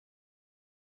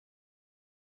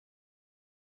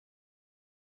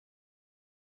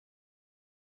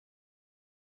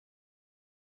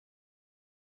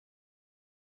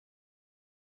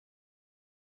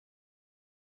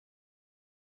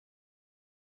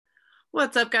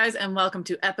What's up, guys, and welcome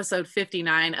to episode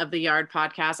 59 of the Yard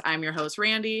Podcast. I'm your host,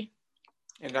 Randy.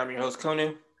 And I'm your host,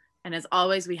 Conan. And as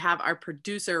always, we have our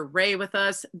producer, Ray, with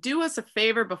us. Do us a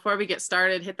favor before we get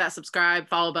started. Hit that subscribe,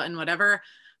 follow button, whatever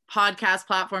podcast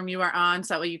platform you are on,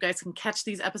 so that way you guys can catch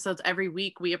these episodes every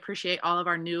week. We appreciate all of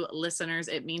our new listeners.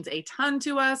 It means a ton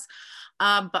to us.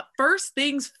 But first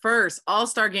things first,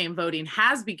 All-Star Game voting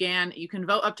has began. You can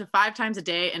vote up to 5 times a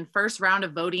day, and first round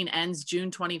of voting ends June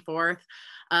 24th.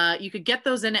 You could get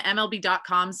those in at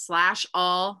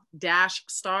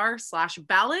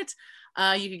mlb.com/all-star/ballot.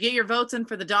 You could get your votes in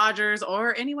for the Dodgers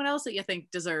or anyone else that you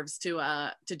think deserves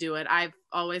to do it. I've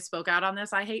always spoke out on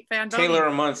this. I hate fan voting. Taylor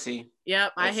and Muncy.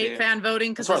 Yep, I hate fan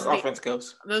voting because as far as offense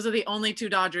goes, those are the only 2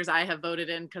 Dodgers I have voted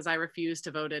in because I refuse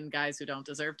to vote in guys who don't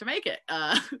deserve to make it.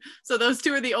 So those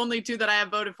 2 are the only 2 that I have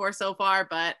voted for so far.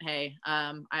 But hey,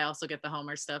 I also get the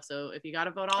homer stuff. So if you got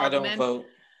to vote all of them in, vote.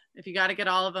 If you got to get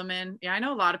all of them in. Yeah, I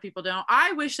know a lot of people don't.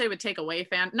 I wish they would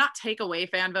not take away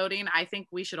fan voting. I think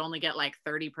we should only get like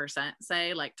 30%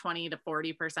 say, like 20 to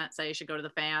 40% say should go to the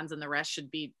fans and the rest should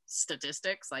be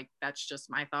statistics. Like that's just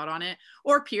my thought on it.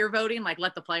 Or peer voting, like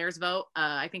let the players vote.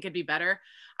 I think it'd be better.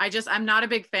 I'm not a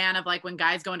big fan of like when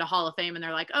guys go into Hall of Fame and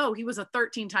they're like, oh, he was a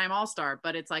 13-time All-Star.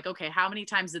 But it's like, okay, how many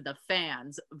times did the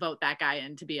fans vote that guy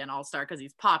in to be an All-Star because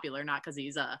he's popular, not because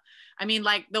he's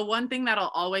like the one thing that'll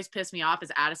always piss me off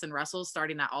is Addison Russell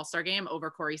starting that All-Star game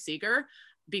over Corey Seager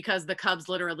because the Cubs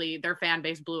literally, their fan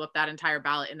base blew up that entire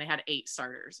ballot and they had 8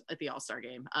 starters at the All-Star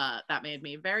game. That made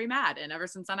me very mad. And ever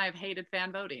since then, I've hated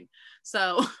fan voting.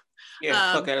 So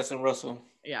yeah, fuck Addison Russell.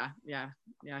 Yeah.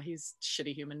 He's a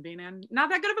shitty human being and not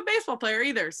that good of a baseball player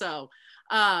either. So,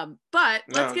 but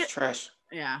let's get trash.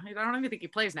 Yeah, I don't even think he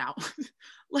plays now.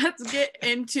 Let's get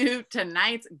into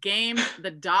tonight's game.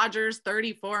 The Dodgers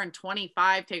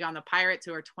 34-25 take on the Pirates,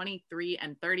 who are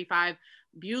 23-35.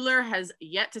 Buehler has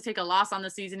yet to take a loss on the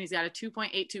season. He's got a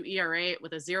 2.82 ERA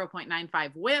with a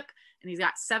 0.95 WHIP, and he's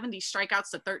got 70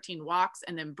 strikeouts to 13 walks.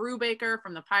 And then Brubaker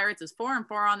from the Pirates is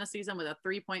 4-4 on the season with a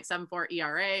 3.74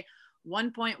 ERA.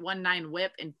 1.19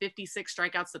 WHIP and 56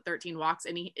 strikeouts to 13 walks.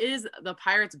 And he is the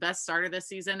Pirates' best starter this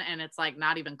season. And it's like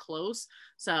not even close.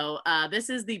 So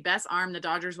this is the best arm the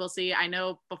Dodgers will see. I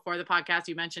know before the podcast,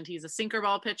 you mentioned he's a sinker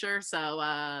ball pitcher.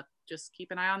 So just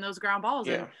keep an eye on those ground balls.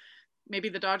 Yeah. And maybe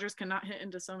the Dodgers cannot hit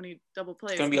into so many double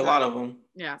plays. It's going to be a lot of them.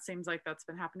 Yeah. It seems like that's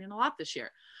been happening a lot this year.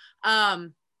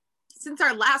 Since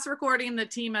our last recording, the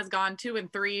team has gone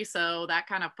 2-3. So that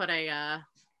kind of put a,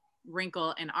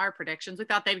 wrinkle in our predictions. We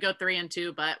thought they'd go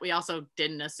 3-2, but we also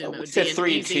didn't assume it would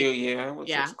be 3-2. Yeah, it was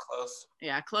just close.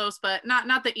 Yeah, close, but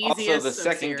not the easiest. Also, the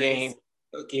second game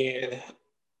again,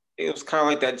 it was kind of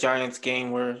like that Giants game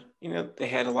where they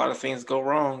had a lot of things go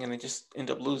wrong and they just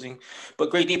end up losing. But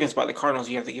great defense by the Cardinals.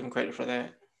 You have to give them credit for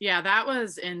that. Yeah, that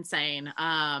was insane.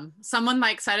 Someone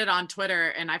said it on Twitter,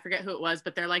 and I forget who it was,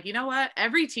 but they're like, you know what?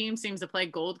 Every team seems to play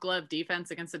Gold Glove defense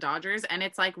against the Dodgers, and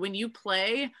it's like when you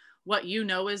play what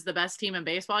is the best team in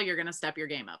baseball, you're going to step your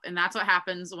game up. And that's what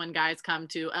happens when guys come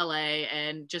to LA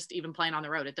and just even playing on the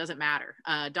road. It doesn't matter.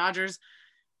 Dodgers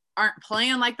aren't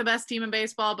playing like the best team in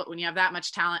baseball, but when you have that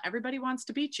much talent, everybody wants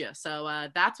to beat you. So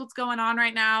that's what's going on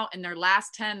right now. In their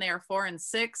last 10, they are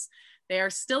 4-6. They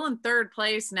are still in 3rd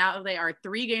place. Now they are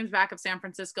 3 games back of San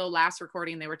Francisco. Last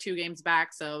recording, they were 2 games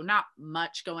back. So not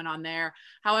much going on there.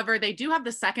 However, they do have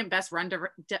the second best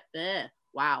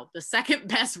the second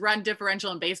best run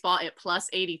differential in baseball at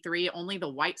 +83. Only the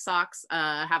White Sox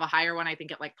have a higher one, I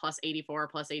think at like +84 or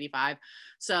 +85.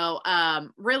 So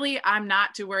really, I'm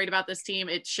not too worried about this team.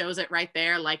 It shows it right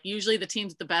there. Like usually the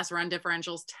teams with the best run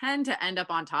differentials tend to end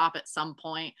up on top at some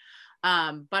point.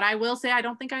 But I will say, I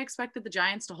don't think I expected the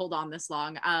Giants to hold on this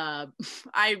long. I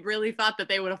really thought that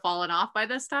they would have fallen off by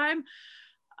this time.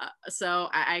 So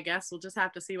I guess we'll just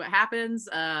have to see what happens.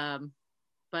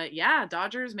 But yeah,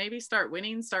 Dodgers maybe start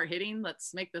winning, start hitting.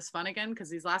 Let's make this fun again, because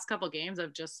these last couple games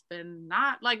have just been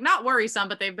not worrisome,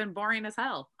 but they've been boring as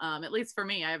hell. At least for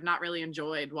me, I have not really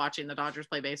enjoyed watching the Dodgers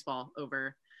play baseball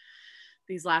over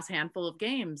these last handful of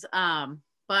games.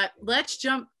 But let's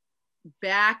jump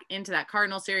back into that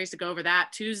Cardinal series to go over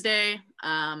that Tuesday.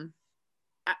 I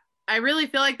really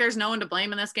feel like there's no one to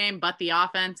blame in this game but the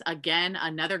offense. Again,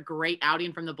 another great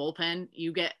outing from the bullpen.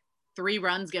 You get 3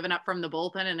 runs given up from the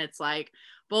bullpen, and it's like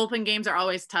bullpen games are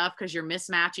always tough because you're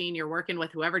mismatching. You're working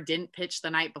with whoever didn't pitch the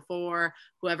night before,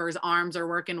 whoever's arms are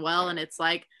working well, and it's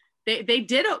like they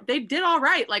did all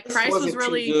right. Like Price was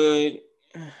really good.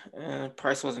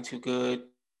 Price wasn't too good.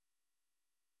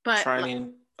 But I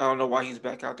don't know why he's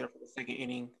back out there for the second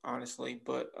inning, honestly.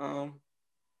 But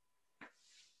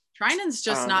Treinen's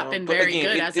just not been very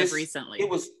good as of recently.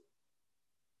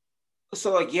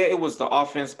 So like, yeah, it was the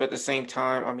offense, but at the same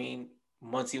time, I mean,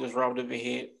 Muncie was robbed of a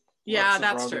hit. Yeah, Lux was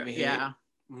that's robbed true. of a Yeah. hit.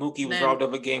 Mookie And was then robbed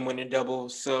of a game-winning double.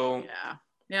 So, yeah.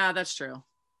 Yeah, that's true.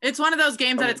 It's one of those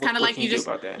games I that mean, it's kind of what like can you do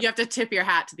about you that? have to tip your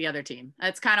hat to the other team.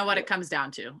 That's kind of what Yeah. it comes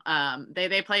down to.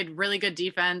 They played really good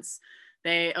defense.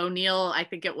 They O'Neal, I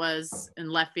think it was in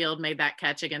left field, made that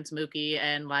catch against Mookie,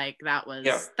 and like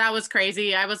Yeah. that was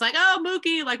crazy. I was like, oh,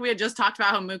 Mookie, like we had just talked about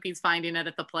how Mookie's finding it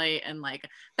at the plate, and like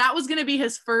that was going to be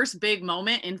his first big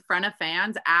moment in front of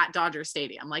fans at Dodger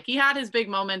Stadium. Like he had his big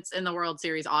moments in the World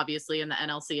Series, obviously in the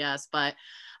NLCS, but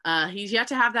he's yet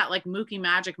to have that like Mookie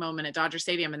magic moment at Dodger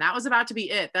Stadium, and that was about to be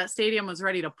it. That stadium was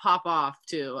ready to pop off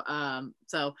too.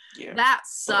 So Yeah. that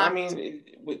But I sucked. mean,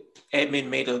 with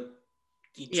Edmund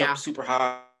he Yeah, jumped super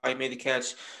high, made the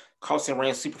catch. Carlson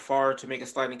ran super far to make a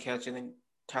sliding catch, and then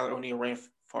Tyler O'Neill ran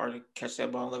far to catch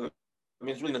that ball. I mean,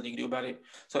 there's really nothing you can do about it.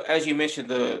 So as you mentioned,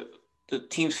 the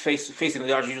teams facing the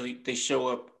Dodgers usually they show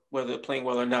up whether they're playing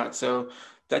well or not. So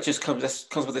that comes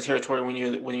with the territory when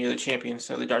you're the champion.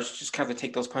 So the Dodgers just kind of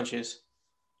take those punches.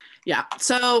 yeah.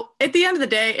 So at the end of the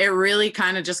day, it really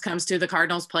kind of just comes to the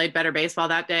Cardinals played better baseball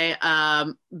that day.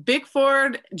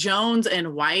 Bickford, Jones,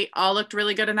 and White all looked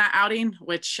really good in that outing,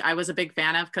 which I was a big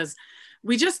fan of because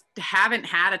we just haven't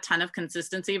had a ton of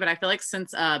consistency. But I feel like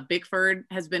since Bickford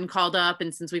has been called up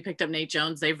and since we picked up Nate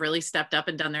Jones, they've really stepped up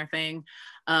and done their thing.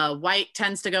 White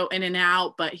tends to go in and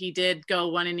out, but he did go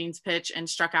 1 innings pitch and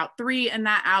struck out 3 in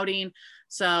that outing.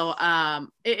 So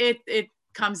it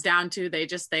comes down to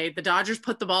the Dodgers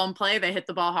put the ball in play, they hit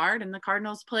the ball hard, and the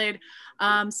Cardinals played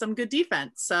some good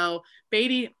defense. So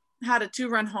Beatty had a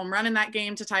 2-run home run in that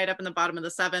game to tie it up in the bottom of the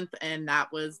 7th, and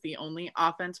that was the only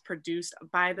offense produced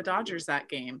by the Dodgers that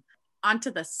game. On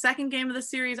to the second game of the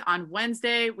series on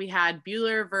Wednesday, we had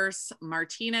Buehler versus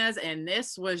Martinez, and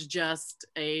this was just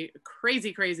a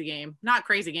crazy, crazy game. Not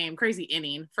crazy game, crazy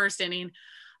inning, first inning.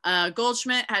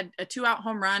 Goldschmidt had a 2-out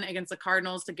home run against the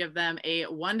Cardinals to give them a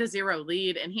 1-0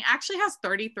 lead. And he actually has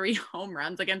 33 home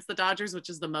runs against the Dodgers, which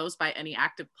is the most by any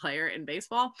active player in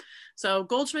baseball. So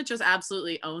Goldschmidt just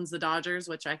absolutely owns the Dodgers,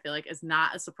 which I feel like is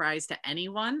not a surprise to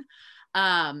anyone.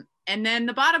 And then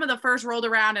the bottom of the first rolled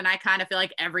around, and I kind of feel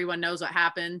like everyone knows what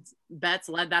happened. Betts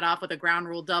led that off with a ground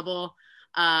rule double,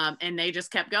 and they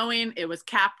just kept going. It was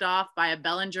capped off by a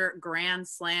Bellinger grand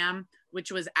slam, which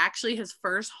was actually his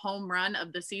first home run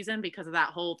of the season because of that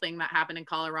whole thing that happened in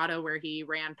Colorado where he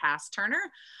ran past Turner.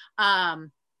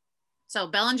 So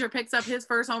Bellinger picks up his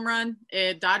first home run.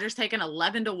 Dodgers take an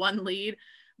 11-1 lead.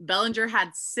 Bellinger had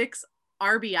 6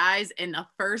 RBIs in the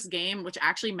first game, which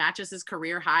actually matches his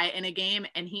career high in a game.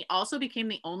 And he also became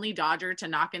the only Dodger to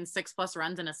knock in 6+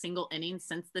 runs in a single inning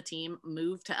since the team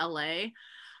moved to LA.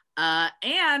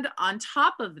 And on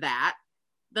top of that,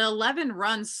 the 11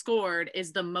 runs scored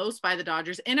is the most by the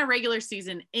Dodgers in a regular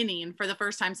season inning for the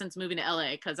first time since moving to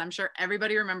LA. Because I'm sure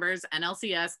everybody remembers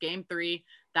NLCS Game 3,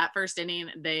 that first inning,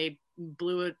 they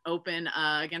blew it open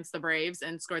against the Braves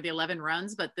and scored the 11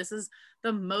 runs. But this is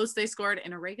the most they scored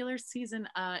in a regular season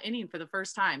inning for the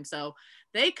first time. So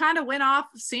they kind of went off,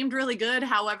 seemed really good.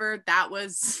 However, that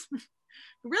was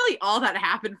really all that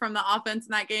happened from the offense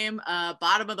in that game.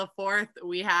 Bottom of the 4th,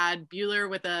 we had Buehler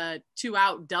with a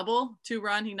 2-out double,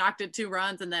 2-run. He knocked it 2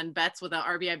 runs, and then Betts with an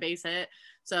RBI base hit.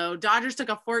 So Dodgers took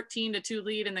a 14-2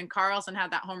 lead, and then Carlson had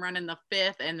that home run in the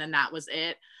 5th, and then that was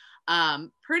it.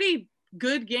 Pretty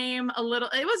good game. It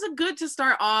was a good to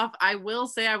start off. I will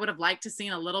say I would have liked to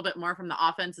seen a little bit more from the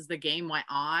offense as the game went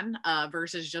on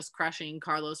versus just crushing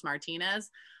Carlos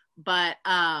Martinez. But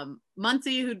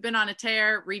Muncy, who'd been on a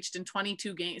tear, reached in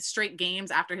 22 straight games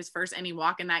after his first inning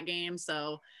walk in that game.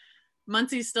 So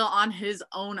Muncy's still on his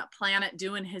own planet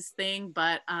doing his thing,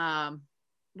 but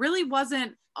really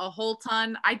wasn't a whole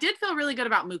ton. I did feel really good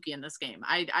about Mookie in this game.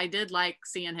 I did like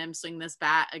seeing him swing this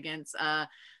bat against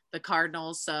the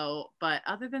Cardinals. So, but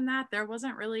other than that, there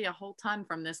wasn't really a whole ton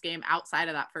from this game outside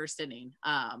of that first inning.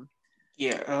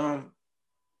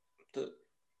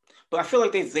 But I feel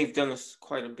like they've done this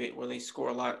quite a bit where they score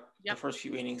a lot Yep. the first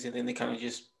few innings and then they kind of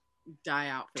just Die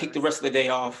out. Take the rest of the day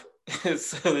off.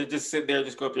 So they just sit there,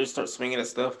 just go up there, start swinging at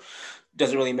stuff.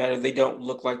 Doesn't really matter. They don't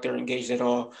look like they're engaged at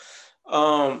all.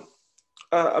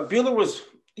 Buehler was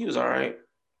all right.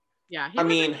 Yeah, he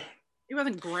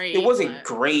wasn't great. It wasn't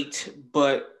great,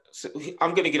 but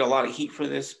I'm going to get a lot of heat for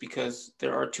this because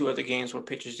there are 2 other games where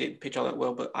pitchers didn't pitch all that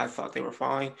well, but I thought they were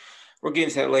fine. We're getting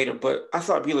to that later, but I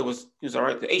thought Buehler was all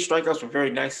right. The 8 strikeouts were very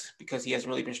nice because he hasn't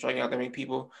really been striking out that many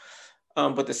people.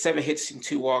 But the 7 hits and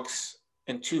 2 walks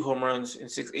and 2 home runs in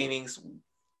 6 innings.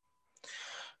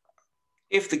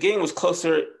 If the game was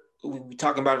closer, we'll be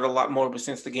talking about it a lot more, but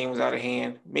since the game was out of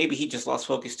hand, maybe he just lost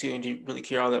focus too and didn't really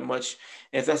care all that much.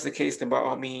 And if that's the case, then by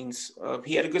all means,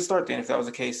 he had a good start then, if that was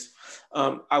the case.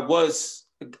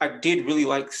 I did really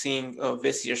like seeing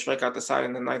Vesia strike out the side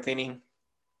in the ninth inning.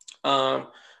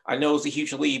 I know it's a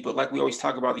huge lead, but like we always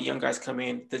talk about, the young guys come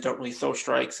in that don't really throw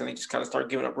strikes and they just kind of start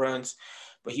giving up runs.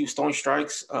 But he was throwing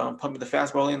strikes, pumping the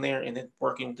fastball in there, and then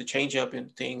working the changeup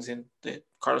and things, and the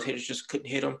Cardinals hitters just couldn't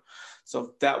hit him.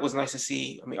 So that was nice to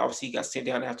see. I mean, obviously he got sent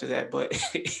down after that, but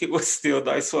it was still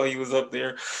nice while he was up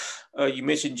there. You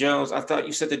mentioned Jones. I thought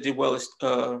you said they did well as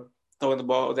throwing the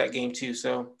ball that game too.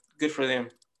 So good for them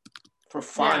for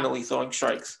finally throwing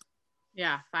strikes.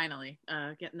 Yeah, finally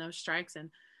getting those strikes and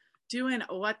doing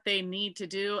what they need to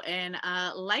do. And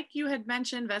like you had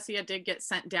mentioned, Vesia did get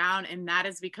sent down, and that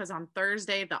is because on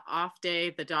Thursday, the off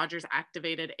day, the Dodgers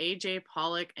activated AJ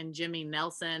Pollock and Jimmy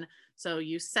Nelson. So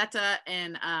Uceta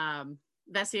and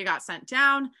Vesia got sent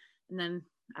down, and then,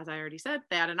 as I already said,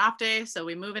 they had an off day. So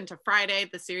we move into Friday,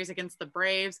 the series against the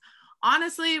Braves.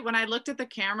 Honestly, when I looked at the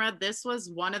camera, this was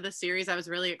one of the series I was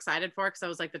really excited for, because I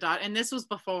was like, and this was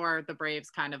before the Braves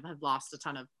kind of had lost a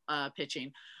ton of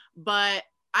pitching, but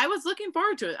I was looking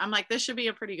forward to it. I'm like, this should be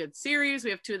a pretty good series. We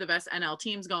have two of the best NL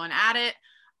teams going at it.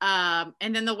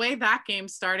 And then the way that game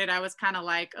started, I was kind of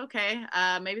like, okay,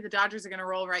 maybe the Dodgers are going to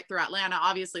roll right through Atlanta.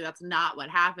 Obviously, that's not what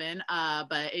happened,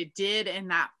 but it did in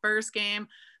that first game.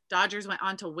 Dodgers went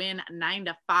on to win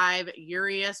 9-5.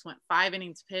 Urias went 5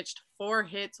 innings pitched, 4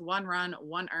 hits, 1 run,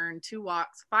 1 earned, 2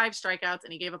 walks, 5 strikeouts,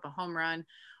 and he gave up a home run.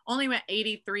 Only went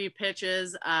 83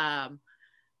 pitches.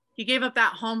 He gave up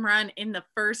that home run in the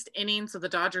first inning, so the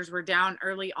Dodgers were down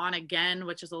early on again,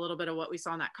 which is a little bit of what we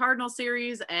saw in that Cardinal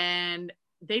series, and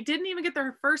they didn't even get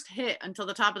their first hit until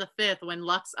the top of the 5th when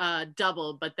Lux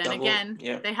doubled, but then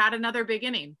they had another big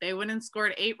inning. They went and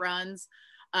scored 8 runs,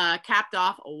 capped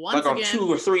off once like on again.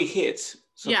 2 or 3 hits.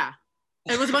 So. Yeah.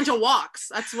 It was a bunch of walks.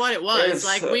 That's what it was.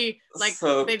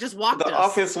 They just walked the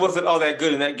us. offense wasn't all that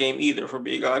good in that game either, for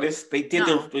being honest. They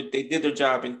did their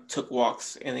job and took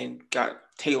walks, and then got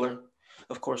Taylor,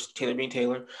 of course, Taylor being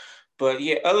Taylor. But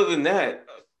yeah, other than that,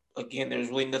 again, there's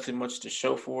really nothing much to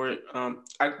show for it.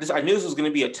 I knew this was going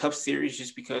to be a tough series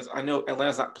just because I know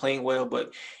Atlanta's not playing well,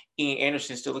 but Ian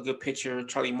Anderson's still a good pitcher.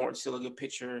 Charlie Morton's still a good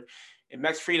pitcher. And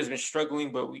Max Fried has been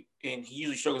struggling, and he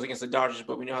usually struggles against the Dodgers,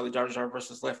 but we know how the Dodgers are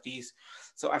versus lefties.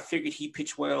 So I figured he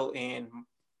pitched well, and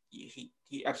he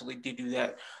absolutely did do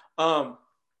that.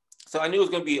 So I knew it was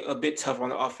going to be a bit tough on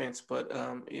the offense, but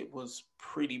it was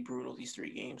pretty brutal, these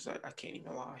 3 games. I can't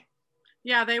even lie.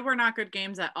 Yeah, they were not good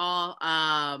games at all.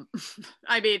 I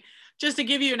mean, just to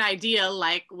give you an idea,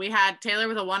 like we had Taylor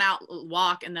with a 1-out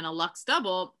walk and then a Lux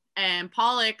double, and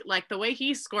Pollock, like the way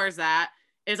he scores that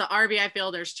is an RBI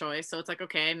fielder's choice. So it's like,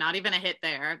 okay, not even a hit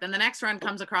there. Then the next run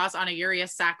comes across on a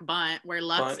Urias sac bunt where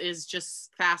Lux is just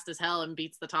fast as hell and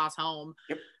beats the toss home.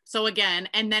 Yep. So again,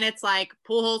 and then it's like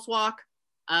Pujols walk,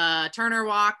 Turner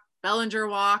walk, Bellinger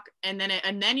walk, and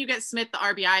then you get Smith the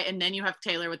RBI, and then you have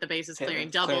Taylor with the bases clearing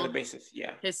double. The bases,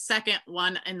 yeah. His second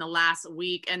one in the last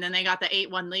week, and then they got the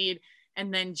 8-1 lead,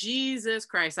 and then Jesus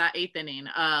Christ, that 8th inning,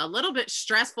 a little bit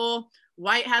stressful.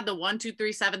 White had the 1, 2,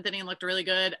 3, 7th inning, looked really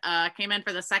good. Came in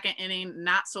for the 2nd inning,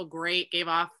 not so great. Gave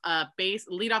off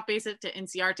leadoff base hit to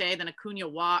Inciarte, then Acuna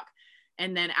walk,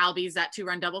 and then Albies that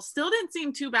 2-run double. Still didn't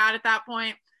seem too bad at that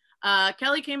point.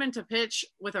 Kelly came in to pitch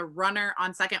with a runner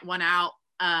on second, 1 out.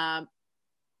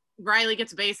 Riley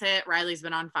gets a base hit. Riley's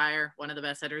been on fire, one of the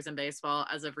best hitters in baseball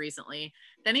as of recently.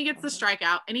 Then he gets the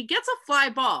strikeout, and he gets a fly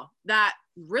ball that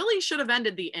really should have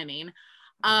ended the inning.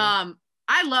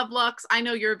 I love Lux. I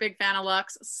know you're a big fan of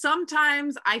Lux.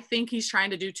 Sometimes I think he's trying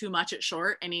to do too much at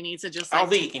short, and he needs to just. I don't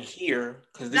think he can hear,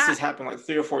 because this has happened like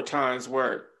 3 or 4 times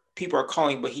where people are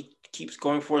calling, but he keeps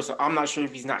going for it. So I'm not sure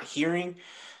if he's not hearing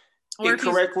or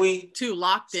incorrectly, if he's too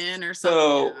locked in or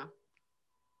something.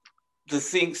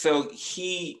 So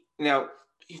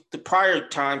the prior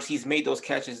times he's made those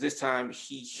catches. This time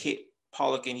he hit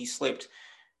Pollock and he slipped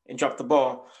and dropped the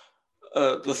ball.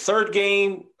 The 3rd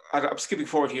game, I'm skipping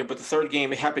forward here, but the 3rd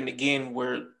game, it happened again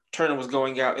where Turner was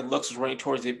going out and Lux was running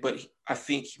towards it, but I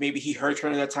think maybe he heard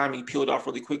Turner that time and he peeled off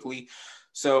really quickly.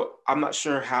 So I'm not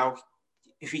sure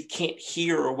if he can't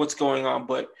hear or what's going on,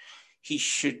 but he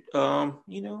should,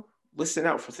 listen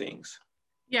out for things.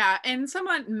 Yeah, and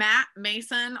Matt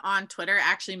Mason on Twitter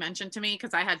actually mentioned to me,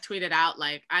 because I had tweeted out,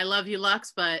 like, I love you,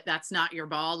 Lux, but that's not your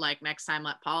ball. Like, next time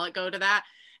let Pollock go to that.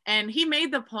 And he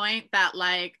made the point that,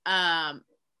 like,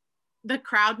 the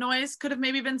crowd noise could have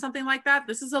maybe been something like that.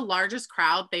 This is the largest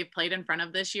crowd they've played in front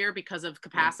of this year because of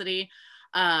capacity.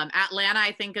 Atlanta,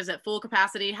 I think, is at full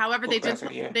capacity. However, they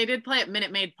did play at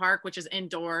Minute Maid Park, which is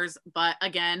indoors. But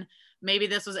again, maybe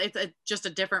it's just a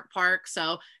different park.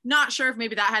 So not sure if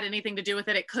maybe that had anything to do with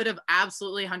it. It could have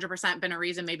absolutely 100% been a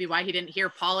reason maybe why he didn't hear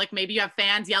Pollock. Maybe you have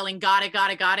fans yelling, got it,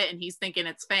 got it, got it. And he's thinking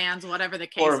it's fans, whatever the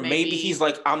case or may maybe be. He's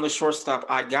like, I'm the shortstop,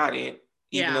 I got it,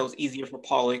 even though it's easier for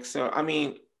Pollock. So, I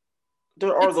mean,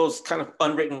 there are those kind of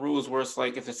unwritten rules where it's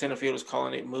like if the center fielder is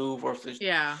calling it move or if the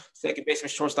second baseman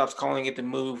shortstop's calling it the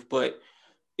move, but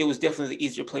it was definitely the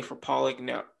easier play for Pollock.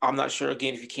 Now, I'm not sure,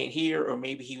 again, if you can't hear, or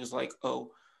maybe he was like, oh,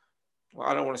 well,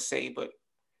 I don't want to say, but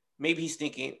maybe he's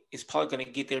thinking, is Pollock going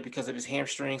to get there because of his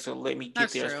hamstring? So let me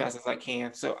get there as fast as I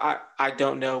can. So I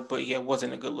don't know, but yeah, it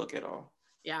wasn't a good look at all.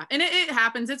 Yeah, and it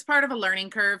happens. It's part of a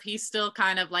learning curve. He's still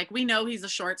kind of like, we know he's a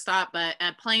shortstop, but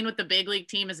playing with the big league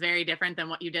team is very different than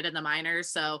what you did in the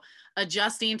minors. So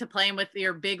adjusting to playing with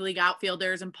your big league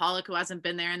outfielders and Pollock, who hasn't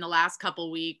been there in the last couple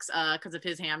weeks because of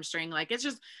his hamstring, like it's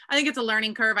just, I think it's a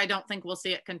learning curve. I don't think we'll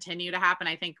see it continue to happen.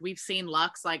 I think we've seen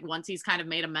Lux, like once he's kind of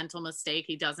made a mental mistake,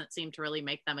 he doesn't seem to really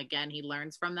make them again. He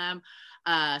learns from them.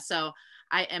 So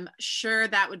I am sure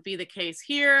that would be the case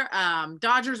here.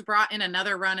 Dodgers brought in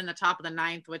another run in the top of the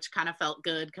ninth, which kind of felt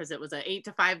good because it was an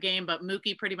 8-5 game, but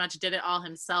Mookie pretty much did it all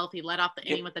himself. He led off the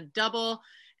inning with a double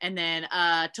and then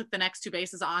took the next 2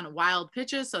 bases on wild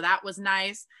pitches. So that was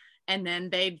nice. And then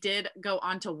they did go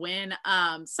on to win.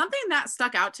 Something that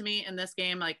stuck out to me in this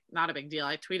game, like not a big deal,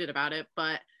 I tweeted about it,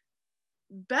 but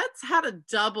Betts had a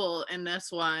double in this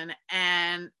one.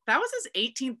 And that was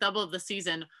his 18th double of the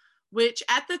season, which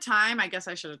at the time, I guess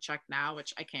I should have checked now,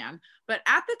 which I can, but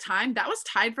at the time that was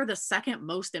tied for the second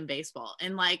most in baseball.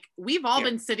 And like, we've all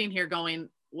been sitting here going,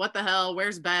 what the hell,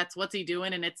 where's Betts? What's he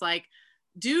doing? And it's like,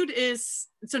 dude is,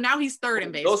 so now he's third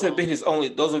in baseball. Those have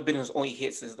been his only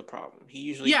hits is the problem. He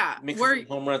usually mixes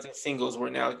home runs and singles, where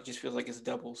now it just feels like it's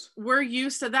doubles. We're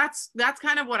used to that's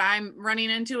kind of what I'm running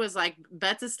into is like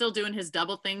Betts is still doing his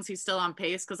double things. He's still on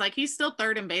pace because like he's still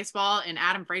third in baseball and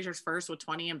Adam Frazier's first with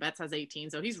 20 and Betts has 18.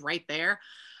 So he's right there.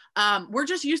 We're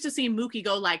just used to seeing Mookie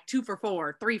go like 2 for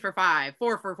 4, 3 for 5,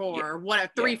 4 for 4,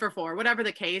 3 for 4, whatever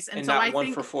the case. And so not I 1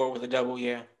 think, for 4 with a double.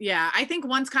 Yeah. I think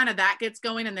once kind of that gets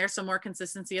going and there's some more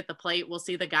consistency at the plate, we'll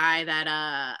see the guy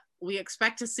that we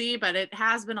expect to see, but it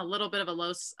has been a little bit of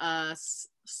a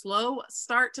slow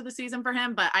start to the season for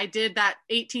him. But I did that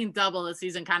 18th double this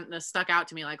season kind of stuck out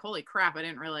to me like, holy crap, I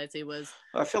didn't realize he was.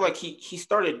 I feel like he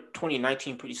started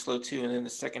 2019 pretty slow too. And then the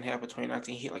second half of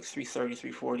 2019, he hit like 330,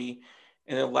 340.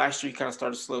 And then last year he kind of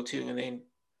started slow too, and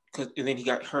then he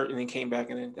got hurt and then came back,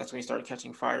 and then that's when he started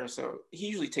catching fire. So he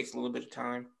usually takes a little bit of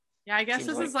time. Yeah, I guess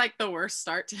this is like the worst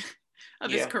start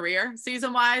of his career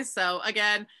season wise. So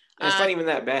again, it's not even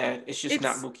that bad. It's just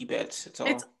not Mookie Betts. It's all.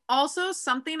 It's also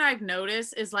something I've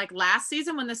noticed is like last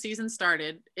season when the season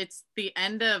started, it's the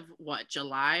end of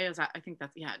July? I think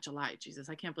that's July. Jesus,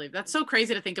 I can't believe that's so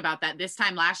crazy to think about that. This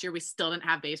time last year we still didn't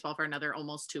have baseball for another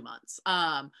almost 2 months.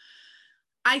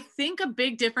 I think a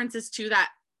big difference is too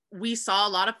that we saw a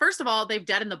lot of, first of all, they've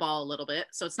deadened the ball a little bit.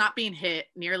 So it's not being hit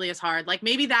nearly as hard. Like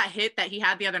maybe that hit that he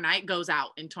had the other night goes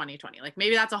out in 2020. Like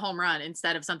maybe that's a home run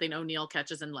instead of something O'Neill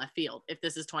catches in left field if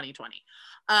this is 2020.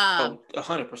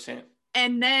 100%.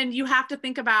 And then you have to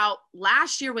think about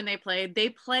last year when they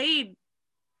played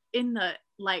in the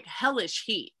like hellish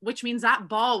heat, which means that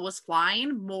ball was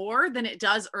flying more than it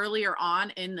does earlier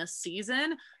on in the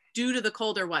season due to the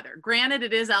colder weather. Granted,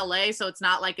 it is LA, so it's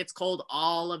not like it's cold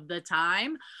all of the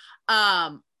time.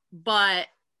 But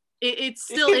it's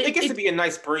still it gets to be a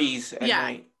nice breeze at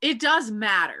night. It does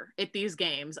matter at these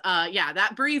games.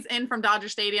 That breeze in from Dodger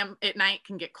Stadium at night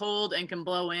can get cold and can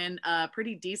blow in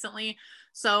pretty decently.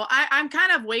 So I'm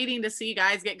kind of waiting to see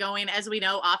guys get going. As we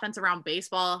know, offense around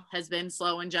baseball has been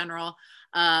slow in general.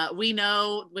 We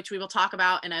know, which we will talk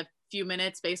about in a few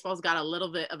minutes, baseball's got a little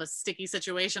bit of a sticky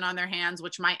situation on their hands,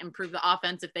 which might improve the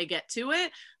offense if they get to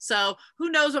it. So who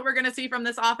knows what we're going to see from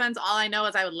this offense? All I know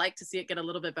is I would like to see it get a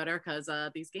little bit better because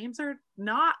these games are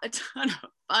not a ton of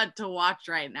fun to watch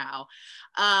right now,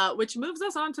 which moves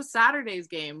us on to Saturday's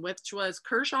game, which was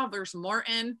Kershaw versus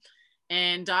Morton.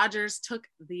 And Dodgers took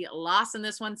the loss in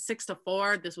this one,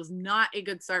 6-4. This was not a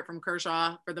good start from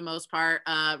Kershaw for the most part.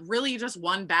 Really just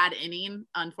one bad inning.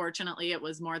 Unfortunately, it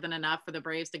was more than enough for the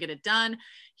Braves to get it done.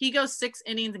 He goes 6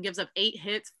 innings and gives up 8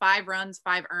 hits, 5 runs,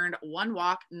 5 earned, 1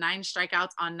 walk, 9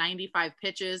 strikeouts on 95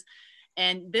 pitches.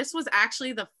 And this was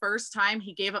actually the first time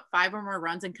he gave up 5 or more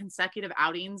runs in consecutive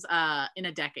outings in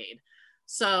a decade.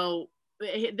 So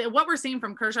what we're seeing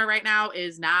from Kershaw right now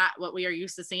is not what we are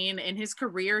used to seeing. In his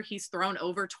career, he's thrown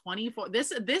over 24.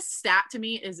 This stat to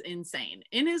me is insane.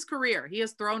 In his career, he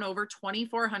has thrown over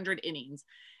 2,400 innings,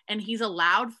 and he's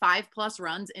allowed 5+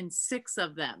 runs in 6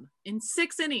 of them, in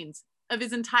 6 innings of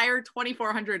his entire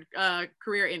 2,400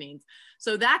 career innings.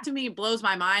 So that to me blows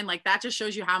my mind. Like, that just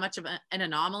shows you how much of an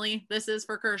anomaly this is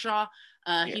for Kershaw.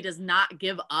 He does not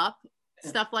give up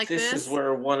stuff like this. This is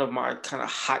where one of my kind of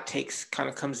hot takes kind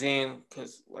of comes in,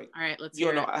 because, like, all right, let's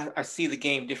you know, I see the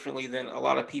game differently than a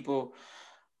lot of people.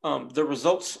 The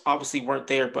results obviously weren't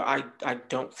there, but I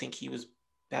don't think he was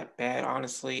that bad,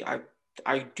 honestly.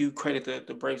 I do credit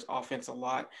the Braves offense a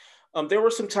lot. There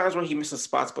were some times where he misses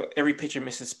spots, but every pitcher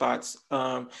misses spots.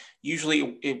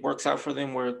 Usually it works out for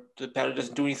them where the batter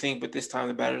doesn't do anything, but this time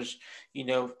the batters, you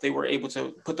know, they were able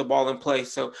to put the ball in play.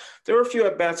 So there were a few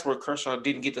at-bats where Kershaw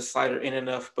didn't get the slider in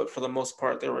enough, but for the most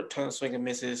part, there were a ton of swing and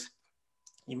misses.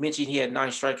 You mentioned he had 9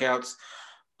 strikeouts.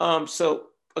 So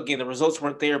again, the results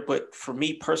weren't there, but for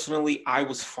me personally, I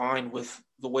was fine with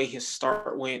the way his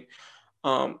start went.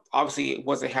 Obviously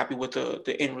wasn't happy with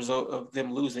the end result of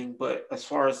them losing, but as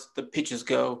far as the pitches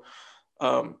go,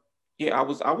 yeah,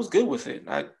 I was good with it.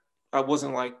 I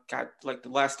wasn't like the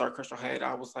last start Kershaw had.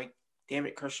 I was like, damn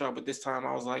it, Kershaw. But this time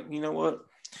I was like, you know what?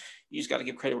 You just got to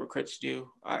give credit where credit's due.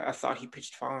 I thought he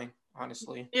pitched fine,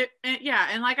 honestly. Yeah,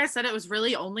 and like I said, it was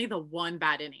really only the one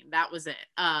bad inning. That was it.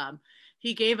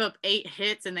 He gave up 8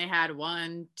 hits, and they had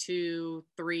 1, 2,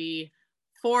 3,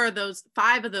 4 of those,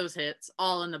 5 of those hits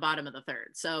all in the bottom of the third.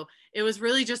 So it was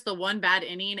really just the one bad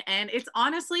inning. And it's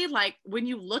honestly, like, when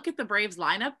you look at the Braves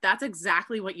lineup, that's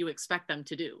exactly what you expect them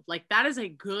to do. Like, that is a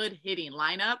good hitting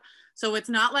lineup. So it's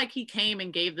not like he came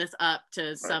and gave this up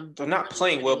to some. They're not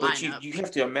playing well, but you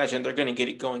have to imagine they're going to get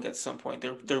it going at some point.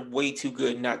 They're way too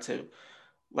good not to.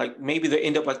 Like, maybe they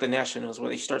end up like the Nationals where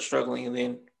they start struggling and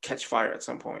then catch fire at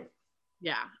some point.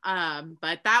 Yeah.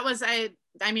 But that was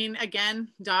I mean, again,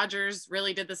 Dodgers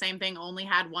really did the same thing, only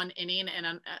had 1 inning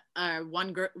and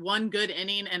one good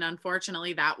inning. And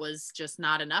unfortunately that was just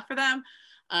not enough for them.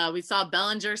 We saw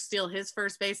Bellinger steal his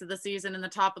first base of the season in the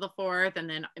top of the 4th. And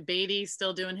then Beatty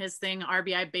still doing his thing,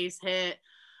 RBI base hit.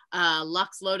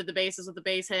 Lux loaded the bases with a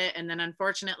base hit. And then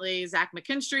unfortunately, Zach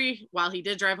McKinstry, while he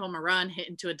did drive home a run, hit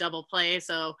into a double play.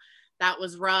 So that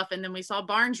was rough. And then we saw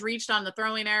Barnes reached on the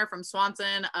throwing error from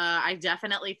Swanson. I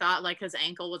definitely thought like his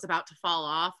ankle was about to fall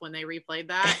off when they replayed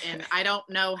that. And I don't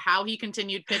know how he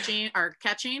continued pitching or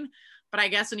catching, but I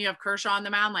guess when you have Kershaw on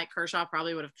the mound, like Kershaw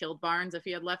probably would have killed Barnes if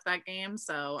he had left that game.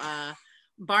 So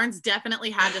Barnes definitely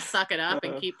had to suck it up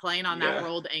and keep playing on that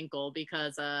rolled ankle,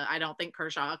 because I don't think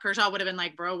Kershaw would have been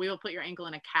like, bro, we will put your ankle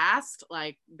in a cast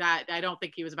like that. I don't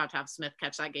think he was about to have Smith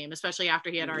catch that game, especially after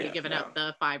he had already given up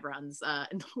the 5 runs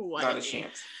in the one. Not a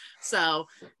chance. So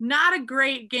not a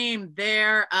great game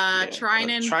there.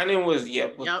 Trinan was,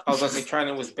 I was gonna say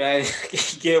Trinan was bad.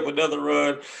 He gave up another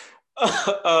run.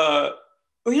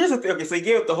 Well, here's the thing. Okay, so he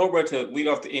gave up the home run to lead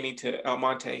off the inning to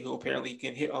Almonte, who apparently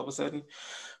can hit all of a sudden.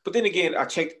 But then again,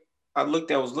 I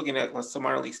was looking at some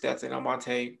minor league stats, and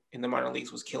Almonte in the minor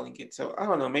leagues was killing it. So I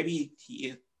don't know, maybe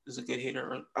he is a good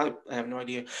hitter, or I have no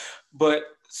idea. But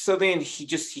so then he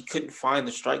couldn't find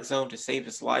the strike zone to save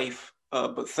his life.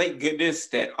 But thank goodness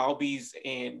that Albies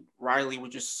and Riley were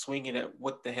just swinging at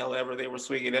what the hell ever they were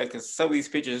swinging at, because some of these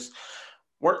pitches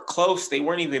weren't close. They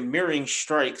weren't even mirroring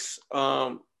strikes.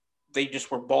 They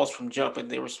just were balls from jump, and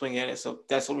they were swinging at it. So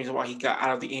that's the reason why he got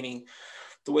out of the inning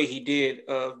the way he did.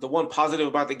 The one positive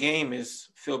about the game is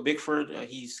Phil Bickford.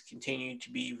 He's continued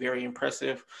to be very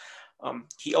impressive.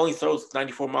 He only throws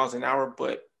 94 miles an hour,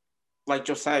 but like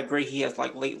Josiah Gray, he has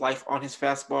like late life on his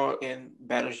fastball, and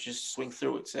batters just swing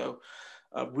through it. So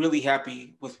really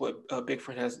happy with what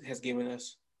Bickford has given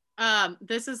us.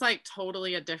 This is like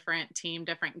totally a different team,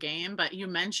 different game, but you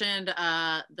mentioned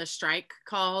the strike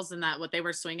calls and that what they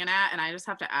were swinging at. And I just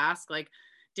have to ask, like,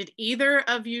 did either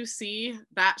of you see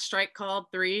that strike called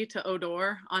 3 to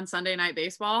Odor on Sunday Night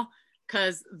Baseball?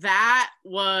 Because that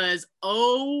was,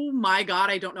 oh my God,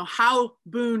 I don't know how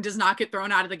Boone does not get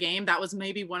thrown out of the game. That was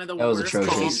maybe one of the worst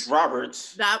calls.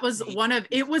 Roberts. That was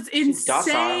it was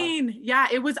insane. Yeah,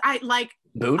 it was,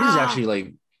 Boone has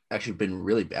actually been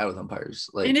really bad with umpires.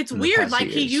 And it's weird. Like,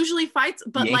 he usually fights,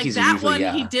 but like that one,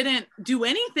 he didn't do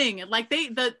anything. Like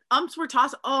the umps were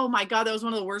tossed. Oh my God, that was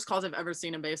one of the worst calls I've ever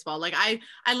seen in baseball. Like I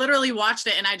literally watched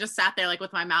it and I just sat there like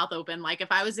with my mouth open. Like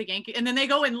if I was a Yankee, and then they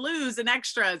go and lose in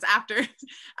extras after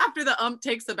the ump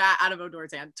takes the bat out of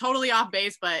Odor's hand. Totally off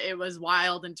base, but it was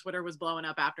wild, and Twitter was blowing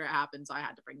up after it happened. So I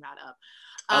had to bring that up.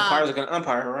 Umpires are going to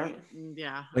umpire, right?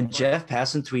 Yeah. When Jeff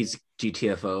Passan tweets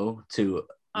GTFO to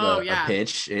Oh, a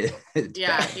pitch.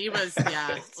 Yeah, he was,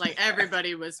 like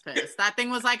everybody was pissed. That thing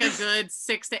was like a good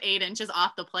 6 to 8 inches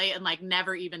off the plate and like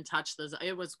never even touched those.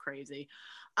 It was crazy.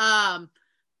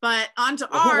 But on to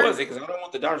who was it? Because I don't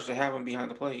want the Dodgers to have him behind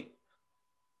the plate.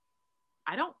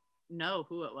 I don't know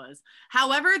who it was.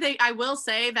 However, I will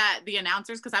say that the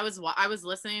announcers, because I was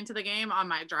listening to the game on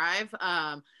my drive,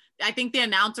 I think the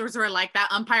announcers were like,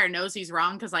 that umpire knows he's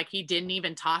wrong because like he didn't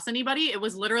even toss anybody. It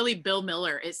was literally Bill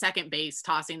Miller at second base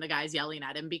tossing the guys, yelling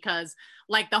at him because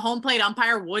like the home plate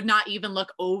umpire would not even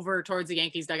look over towards the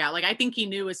Yankees dugout. Like I think he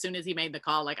knew as soon as he made the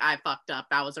call, like I fucked up.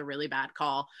 That was a really bad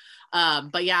call.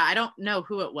 But yeah, I don't know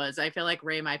who it was. I feel like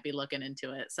Ray might be looking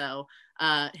into it. So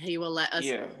he will let us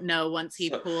know once he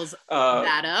pulls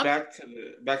that up.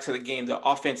 Back to the game. The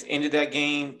offense ended that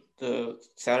game, the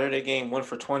Saturday game, 1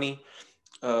 for 20.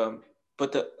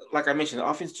 But like I mentioned, the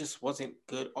offense just wasn't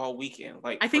good all weekend.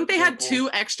 Like I think they had 2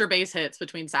 extra base hits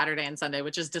between Saturday and Sunday,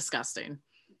 which is disgusting.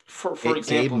 For example,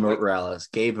 Gabe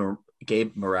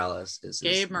Morales is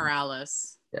Gabe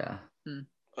Morales. Yeah.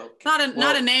 Okay.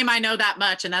 Not a name I know that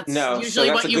much, and that's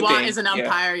usually what you want as an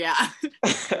umpire. Yeah.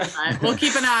 Right. We'll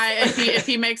keep an eye if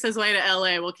he makes his way to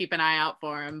LA. We'll keep an eye out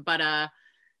for him. But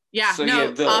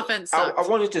offense sucked. I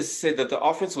wanted to say that the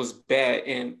offense was bad,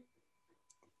 and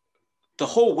the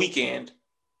whole weekend,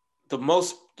 the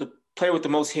player with the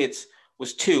most hits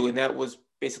was 2, and that was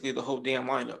basically the whole damn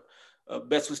lineup.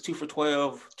 Betts was 2 for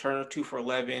 12, Turner 2 for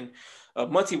 11.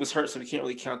 Muncy was hurt, so we can't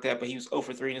really count that, but he was 0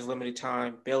 for 3 in his limited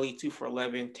time. Bailey 2 for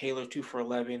 11, Taylor 2 for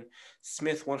 11,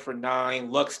 Smith 1 for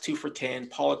 9, Lux 2 for 10,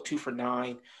 Pollock 2 for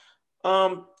 9.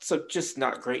 So just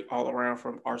not great all around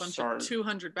from our stars.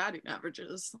 200 batting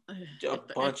averages.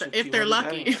 If they're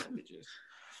lucky.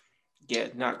 Yeah,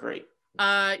 not great.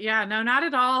 Yeah, no, not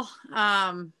at all.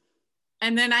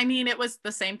 And then, I mean, it was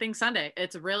the same thing Sunday.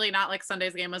 It's really not like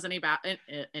Sunday's game was any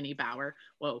Bauer.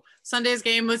 Whoa. Sunday's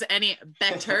game was any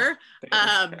better.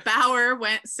 Bauer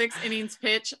went 6 innings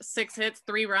pitch, 6 hits,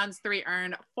 3 runs, 3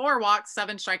 earned, 4 walks,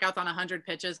 7 strikeouts on 100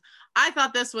 pitches. I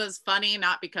thought this was funny,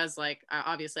 not because like,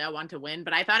 obviously I wanted to win,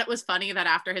 but I thought it was funny that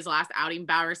after his last outing,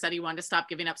 Bauer said he wanted to stop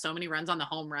giving up so many runs on the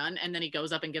home run. And then he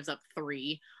goes up and gives up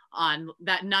 3 on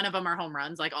that. None of them are home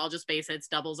runs, like all just base hits,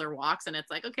 doubles, or walks. And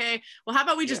it's like, okay, well, how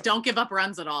about we just don't give up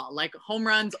runs at all? Like home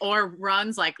runs or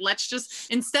runs, like let's just,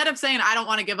 instead of saying I don't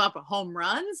want to give up home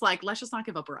runs, like let's just not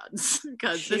give up runs.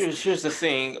 Because here's the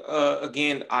thing.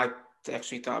 Again, I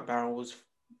actually thought Bauer was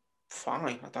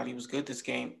fine. I thought he was good this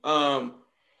game.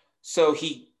 So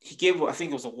he gave, I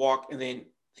think it was a walk, and then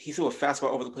he threw a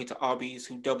fastball over the plate to Albies,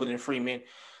 who doubled in Freeman.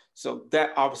 So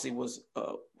that obviously was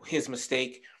his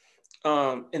mistake.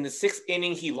 In the 6th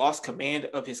inning, he lost command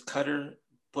of his cutter,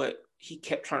 but he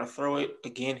kept trying to throw it.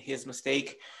 Again, his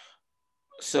mistake.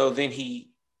 So then it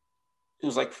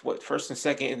was like first and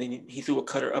second, and then he threw a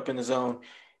cutter up in the zone,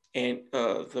 and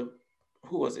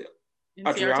who was it?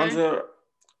 Adrianza.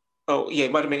 Oh yeah,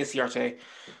 it might have been Inciarte,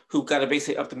 who got a base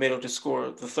hit up the middle to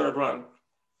score the 3rd run.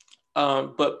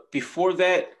 But before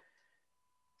that,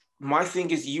 my thing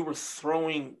is you were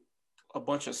throwing a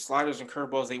bunch of sliders and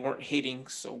curveballs. They weren't hitting,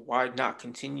 so why not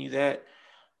continue that?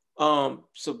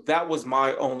 So that was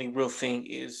my only real thing.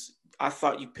 Is I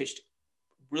thought you pitched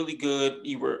really good.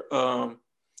 You were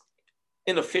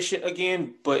inefficient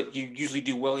again, but you usually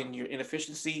do well in your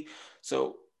inefficiency.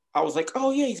 So I was like,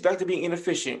 oh yeah, he's back to being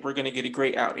inefficient. We're gonna get a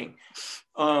great outing.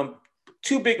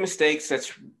 2 big mistakes.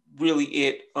 That's really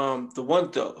it.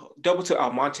 The double to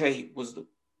Almonte was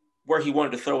where he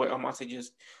wanted to throw it. Almonte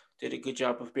just did a good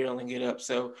job of barreling it up.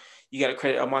 So you got to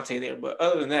credit Almonte there. But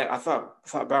other than that, I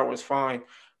thought Bauer was fine.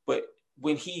 But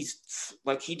when he's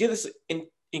like, he did this in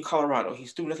Colorado,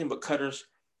 he's doing nothing but cutters.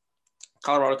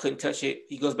 Colorado couldn't touch it.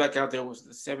 He goes back out there, was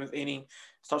the 7th inning,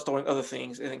 starts throwing other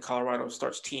things, and then Colorado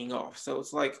starts teeing off. So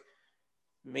it's like,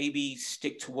 maybe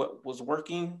stick to what was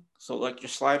working. So like your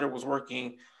slider was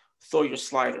working, throw your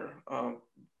slider.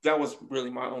 That was really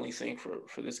my only thing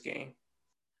for this game.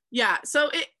 Yeah, so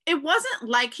it wasn't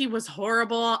like he was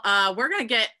horrible. We're going to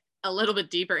get a little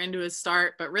bit deeper into his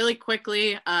start, but really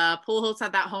quickly, Pujols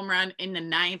had that home run in the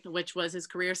 9th, which was his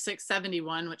career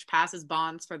 671, which passes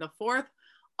Bonds for the 4th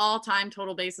all-time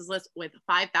total bases list with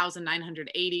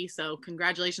 5,980. So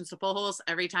congratulations to Pujols.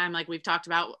 Every time, like we've talked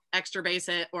about, extra base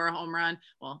hit or a home run,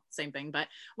 well, same thing, but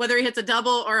whether he hits a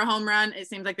double or a home run, it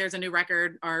seems like there's a new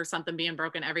record or something being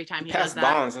broken every time he does that.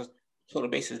 Bonds total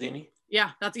bases, didn't he?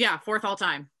 Yeah, that's 4th all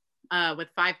time. with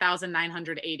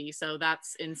 5,980. So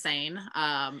that's insane.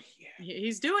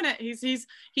 He's doing it.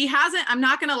 He hasn't, I'm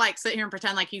not going to like sit here and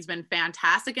pretend like he's been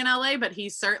fantastic in LA, but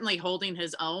he's certainly holding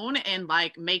his own and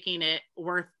like making it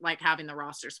worth like having the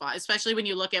roster spot, especially when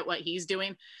you look at what he's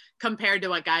doing compared to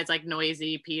what guys like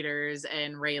Noisy, Peters,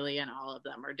 and Rayleigh and all of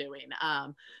them are doing.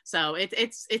 So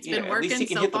it's been working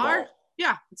so far.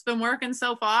 Yeah, it's been working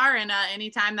so far. And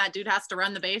anytime that dude has to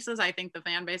run the bases, I think the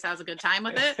fan base has a good time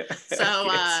with it. So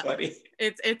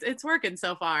it's working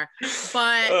so far.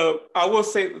 But I will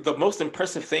say the most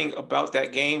impressive thing about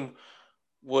that game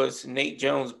was Nate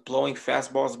Jones blowing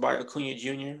fastballs by Acuna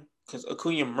Jr. because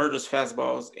Acuna murders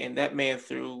fastballs, and that man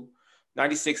threw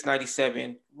 96,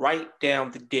 97 right down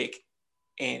the dick,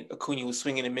 and Acuna was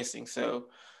swinging and missing. So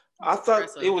I thought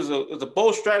it was a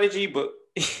bold strategy, but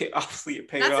obviously it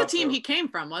paid off. That's the team he came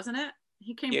from, wasn't it?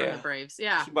 He came from the Braves.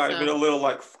 Yeah. He might have been a little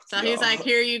like. So he's like,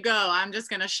 here you go. I'm just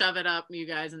going to shove it up, you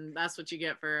guys. And that's what you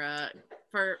get for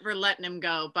letting him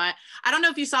go. But I don't know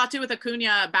if you saw too with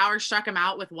Acuna, Bauer struck him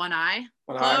out with one eye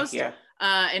closed. Yeah.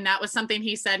 And that was something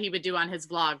he said he would do on his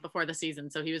vlog before the season.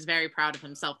 So he was very proud of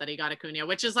himself that he got Acuna,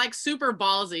 which is like super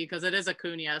ballsy because it is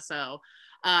Acuna. So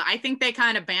I think they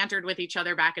kind of bantered with each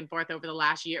other back and forth over the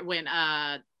last year when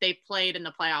they played in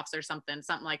the playoffs or something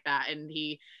like that. And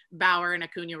Bauer and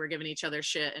Acuna were giving each other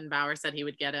shit, and Bauer said he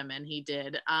would get him, and he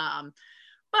did.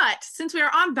 But since we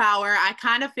are on Bauer, I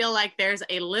kind of feel like there's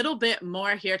a little bit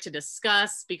more here to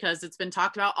discuss because it's been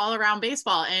talked about all around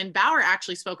baseball. And Bauer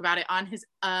actually spoke about it on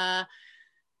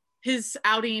his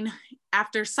outing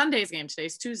after Sunday's game.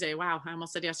 Today's Tuesday. Wow, I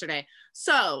almost said yesterday.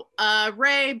 So,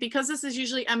 Ray, because this is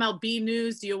usually MLB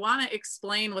news, do you want to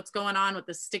explain what's going on with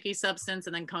the sticky substance?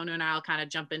 And then Konu and I'll kind of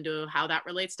jump into how that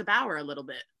relates to Bauer a little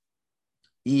bit.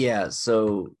 Yeah,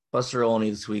 so Buster Olney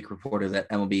this week reported that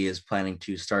MLB is planning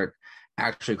to start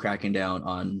actually cracking down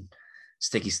on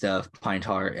sticky stuff, pine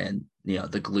tar, and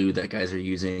the glue that guys are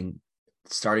using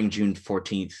starting June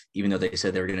 14th, even though they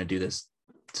said they were going to do this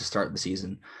to start the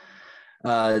season.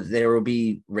 There will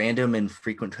be random and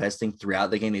frequent testing throughout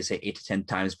the game. They say 8 to 10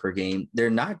 times per game. They're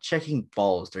not checking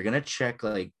balls. They're going to check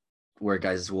like where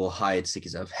guys will hide sticky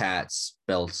stuff, hats,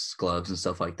 belts, gloves, and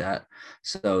stuff like that.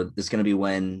 So it's going to be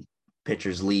when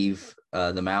pitchers leave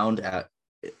the mound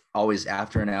always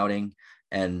after an outing,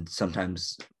 and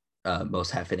sometimes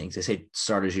most half innings. They say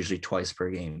starters usually twice per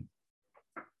game.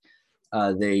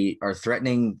 They are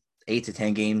threatening 8 to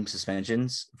 10 game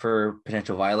suspensions for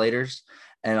potential violators.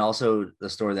 And also the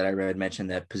story that I read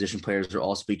mentioned that position players will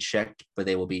also be checked, but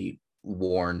they will be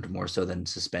warned more so than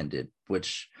suspended,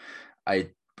 which I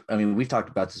mean, we've talked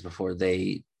about this before.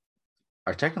 They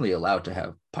are technically allowed to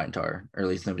have pine tar, or at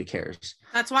least nobody cares.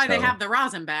 That's why they have the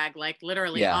rosin bag, like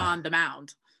literally on the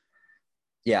mound.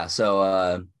 Yeah.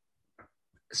 So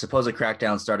supposed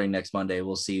crackdown starting next Monday.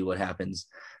 We'll see what happens.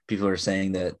 People are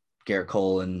saying that Garrett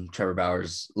Cole and Trevor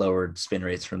Bauer's lowered spin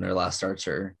rates from their last starts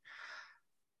are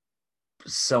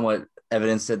somewhat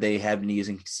evidence that they have been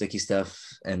using sticky stuff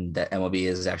and that MLB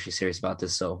is actually serious about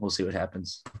this. So we'll see what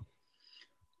happens.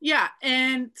 Yeah.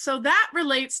 And so that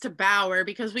relates to Bauer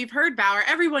because we've heard Bauer,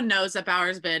 everyone knows that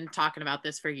Bauer's been talking about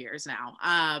this for years now,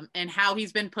 and how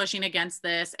he's been pushing against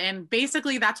this. And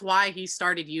basically that's why he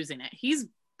started using it. He's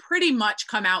pretty much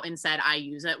come out and said, I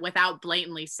use it without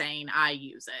blatantly saying I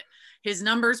use it. His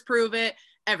numbers prove it,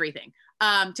 everything.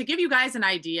 To give you guys an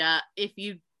idea,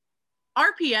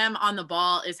 RPM on the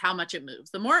ball is how much it moves.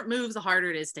 The more it moves, the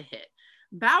harder it is to hit.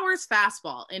 Bauer's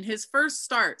fastball in his first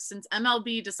start since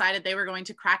MLB decided they were going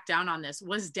to crack down on this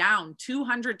was down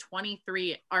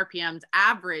 223 RPMs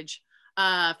average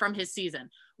from his season,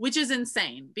 which is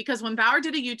insane because when Bauer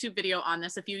did a YouTube video on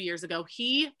this a few years ago,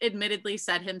 he admittedly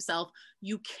said himself,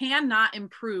 you cannot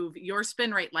improve your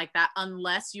spin rate like that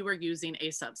unless you are using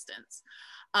a substance.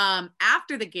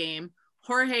 After the game,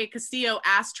 Jorge Castillo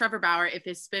asked Trevor Bauer if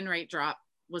his spin rate drop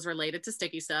was related to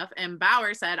sticky stuff. And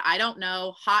Bauer said, I don't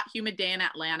know, hot, humid day in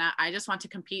Atlanta. I just want to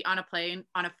compete on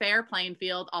a fair playing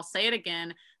field. I'll say it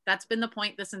again. That's been the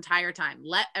point this entire time.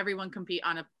 Let everyone compete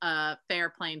on a fair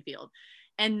playing field.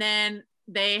 And then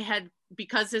they had,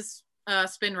 because his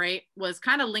spin rate was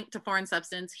kind of linked to foreign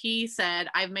substance, he said,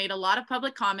 I've made a lot of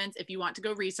public comments. If you want to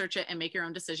go research it and make your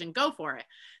own decision, go for it.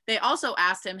 They also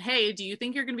asked him, hey, do you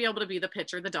think you're going to be able to be the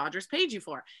pitcher the Dodgers paid you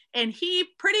for? And he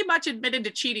pretty much admitted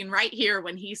to cheating right here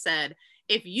when he said,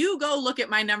 if you go look at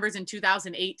my numbers in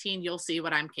 2018, you'll see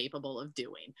what I'm capable of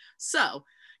doing. So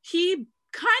he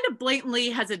kind of blatantly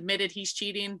has admitted he's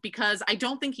cheating, because I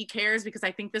don't think he cares, because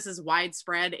I think this is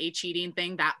widespread a cheating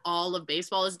thing that all of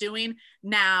baseball is doing.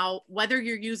 Now, whether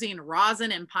you're using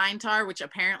rosin and pine tar, which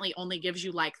apparently only gives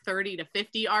you like 30 to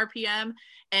 50 RPM,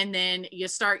 and then you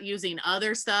start using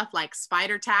other stuff like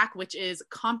spider tack, which is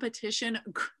competition.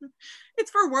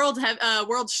 It's for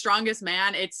world's strongest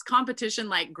man. It's competition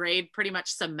like grade, pretty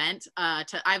much cement.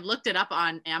 I've looked it up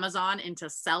on Amazon, and to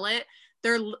sell it,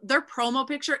 their promo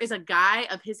picture is a guy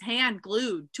of his hand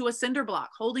glued to a cinder block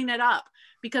holding it up,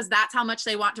 because that's how much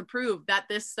they want to prove that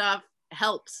this stuff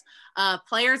helps.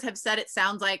 Players have said it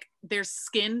sounds like there's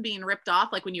skin being ripped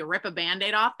off, like when you rip a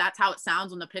Band-Aid off. That's how it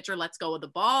sounds when the pitcher lets go of the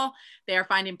ball. They are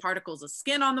finding particles of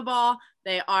skin on the ball.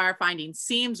 They are finding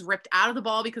seams ripped out of the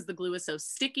ball because the glue is so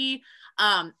sticky.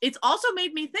 It's also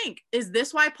made me think, is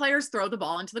this why players throw the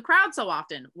ball into the crowd so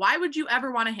often? Why would you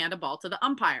ever want to hand a ball to the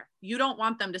umpire? You don't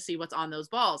want them to see what's on those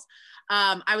balls.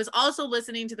 I was also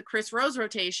listening to the Chris Rose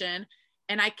rotation,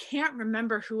 and I can't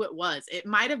remember who it was. It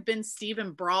might have been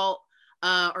Stephen Brault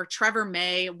or Trevor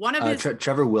May. One of his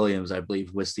Trevor Williams, I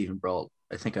believe, with Stephen Brault.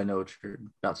 I think I know what you're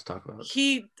about to talk about.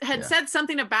 He had said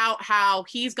something about how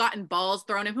he's gotten balls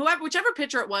thrown him. Whichever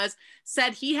pitcher it was,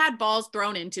 said he had balls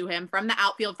thrown into him from the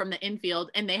outfield, from the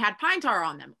infield, and they had pine tar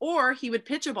on them. Or he would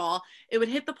pitch a ball, it would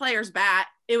hit the player's bat,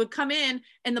 it would come in,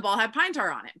 and the ball had pine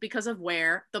tar on it because of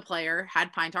where the player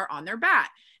had pine tar on their bat.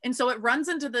 And so it runs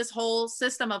into this whole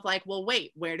system of like, well,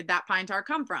 wait, where did that pine tar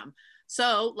come from?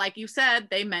 So like you said,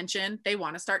 they mentioned they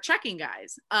want to start checking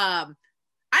guys.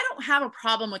 I don't have a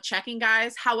problem with checking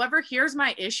guys. However, here's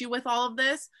my issue with all of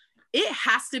this. It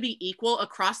has to be equal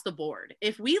across the board.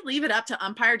 If we leave it up to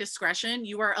umpire discretion,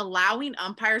 you are allowing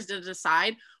umpires to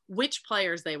decide which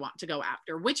players they want to go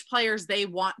after, which players they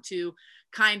want to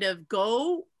kind of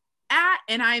go at.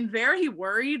 And I'm very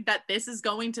worried that this is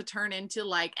going to turn into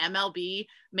like MLB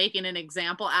making an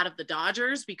example out of the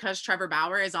Dodgers because Trevor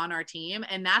Bauer is on our team.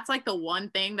 And that's like the one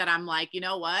thing that I'm like, you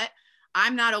know what?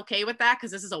 I'm not okay with that,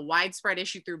 because this is a widespread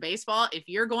issue through baseball. If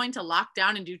you're going to lock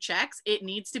down and do checks, it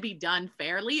needs to be done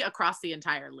fairly across the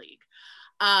entire league.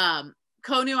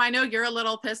 Konu, I know you're a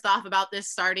little pissed off about this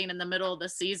starting in the middle of the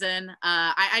season.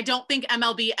 I don't think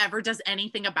MLB ever does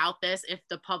anything about this. If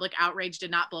the public outrage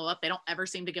did not blow up, they don't ever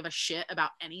seem to give a shit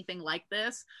about anything like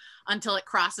this until it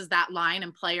crosses that line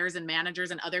and players and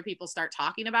managers and other people start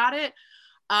talking about it.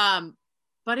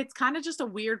 But it's kind of just a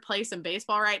weird place in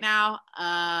baseball right now.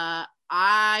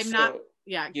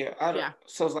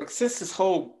 So it's like, since this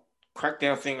whole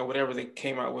crackdown thing or whatever they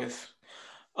came out with,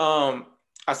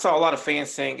 I saw a lot of fans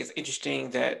saying it's interesting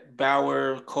that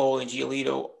Bauer, Cole, and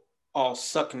Giolito all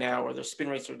suck now, or their spin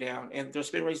rates are down, and their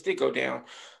spin rates did go down.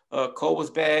 Cole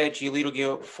was bad. Giolito gave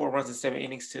up 4 runs in 7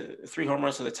 innings to 3 home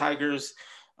runs to the Tigers.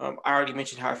 I already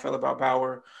mentioned how I felt about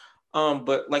Bauer.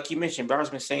 But like you mentioned, Bauer's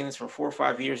been saying this for 4 or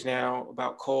 5 years now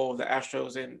about Cole, the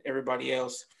Astros, and everybody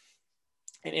else.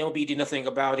 And MLB did nothing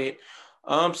about it.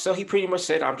 So he pretty much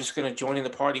said, I'm just going to join in the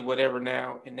party, whatever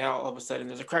now. And now all of a sudden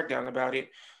there's a crackdown about it.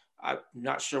 I'm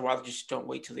not sure why they just don't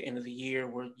wait till the end of the year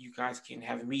where you guys can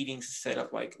have meetings to set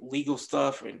up like legal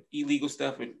stuff and illegal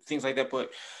stuff and things like that.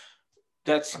 But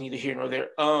that's neither here nor there.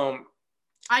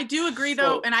 I do agree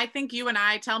though. And I think you and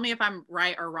I, tell me if I'm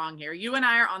right or wrong here. You and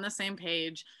I are on the same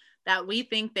page that we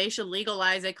think they should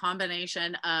legalize a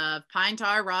combination of pine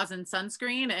tar, rosin,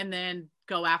 sunscreen, and then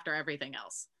go after everything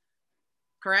else.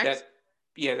 Correct?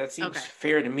 That seems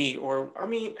fair to me. Or, I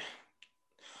mean,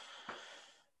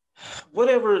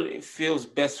 whatever it feels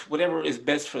best, whatever is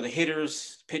best for the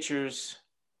hitters, pitchers,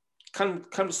 come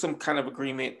to some kind of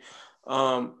agreement.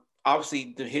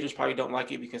 Obviously, the hitters probably don't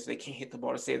like it because they can't hit the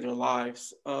ball to save their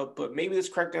lives. But maybe this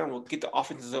crackdown will get the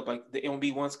offenses up like the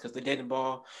MLB wants, because the dead end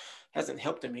ball hasn't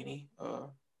helped them any.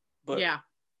 But yeah.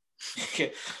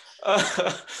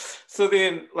 So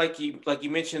then, like you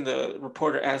mentioned, the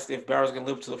reporter asked if Bauer's going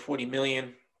to live to the $40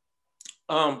 million.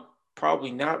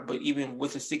 Probably not. But even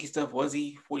with the sticky stuff, was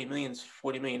he? $40 million is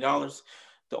 $40 million.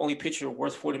 The only pitcher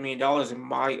worth $40 million, in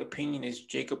my opinion, is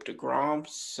Jacob deGrom.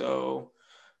 So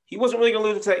he wasn't really going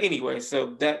to live to that anyway.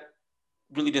 So that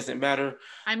really doesn't matter.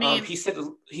 I mean, he said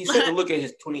to look at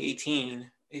his 2018.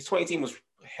 His 2018 was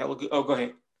hella good. Oh, go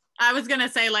ahead. I was going to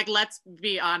say, like, let's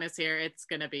be honest here. It's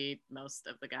going to be most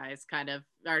of the guys kind of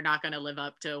are not going to live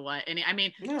up to what any, I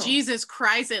mean, no. Jesus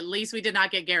Christ, at least we did not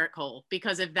get Garrett Cole,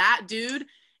 because if that dude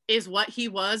is what he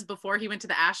was before he went to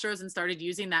the Astros and started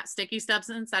using that sticky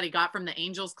substance that he got from the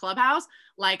Angels clubhouse,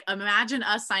 like, imagine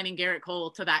us signing Garrett Cole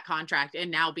to that contract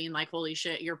and now being like, holy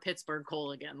shit, you're Pittsburgh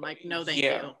Cole again. Like, no, thank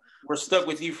you. We're stuck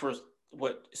with you for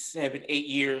 7-8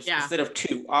 years instead of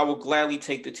 2. I will gladly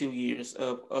take the 2 years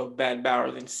of bad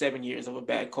Bauer than 7 years of a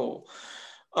bad Cole.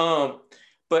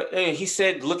 But he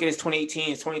said, look at his 2018.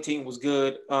 His 2018 was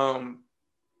good. And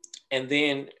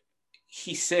then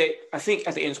he said, I think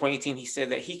at the end of 2018, he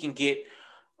said that he can get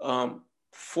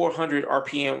 400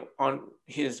 RPM on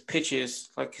his pitches,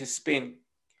 like his spin,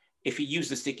 if he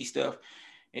used the sticky stuff.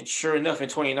 And sure enough, in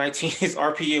 2019, his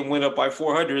RPM went up by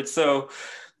 400. So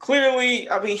clearly,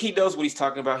 I mean, he knows what he's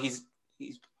talking about. He's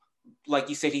like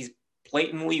you said, he's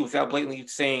without blatantly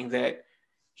saying that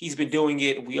he's been doing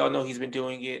it. We all know he's been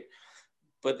doing it.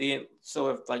 But then, so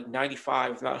if like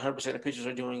 95, if not 100% of pitchers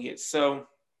are doing it. So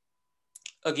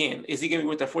again, is he going to be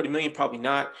worth that 40 million? Probably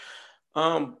not.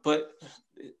 But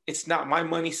it's not my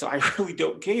money, so I really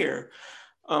don't care.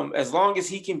 As long as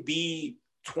he can be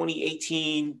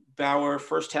 2018 Bauer,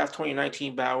 first half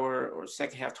 2019 Bauer, or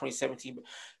second half 2017.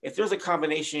 If there's a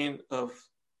combination of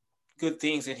good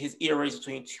things and his ERA is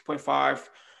between 2.5,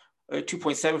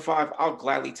 2.75, I'll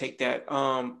gladly take that.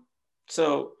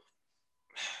 So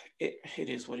it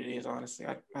is what it is, honestly.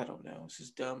 I don't know. This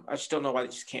is dumb. I just don't know why they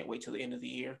just can't wait till the end of the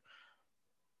year.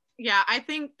 Yeah, I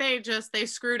think they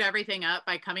screwed everything up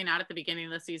by coming out at the beginning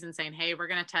of the season saying, hey, we're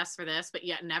going to test for this, but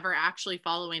yet never actually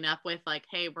following up with like,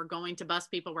 hey, we're going to bust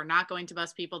people. We're not going to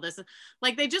bust people. This is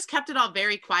like, they just kept it all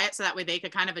very quiet so that way they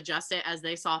could kind of adjust it as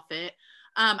they saw fit.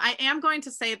 I am going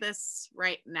to say this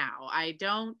right now. I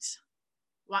don't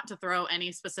want to throw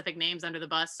any specific names under the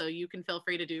bus, so you can feel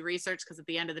free to do research, because at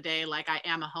the end of the day, like, I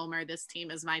am a homer. This team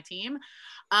is my team.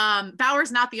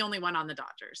 Bauer's not the only one on the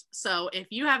Dodgers. So if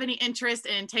you have any interest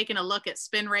in taking a look at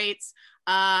spin rates,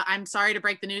 I'm sorry to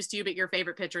break the news to you, but your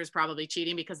favorite pitcher is probably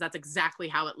cheating, because that's exactly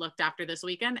how it looked after this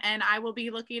weekend. And I will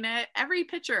be looking at every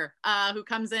pitcher who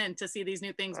comes in to see these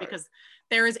new things, because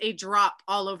there is a drop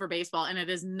all over baseball, and it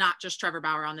is not just Trevor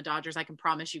Bauer on the Dodgers. I can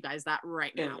promise you guys that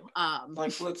right now.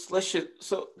 Like,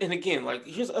 and again, like,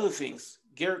 here's other things.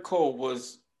 Garrett Cole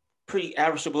was pretty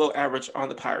average to below average on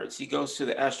the Pirates. He goes to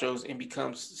the Astros and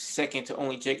becomes second to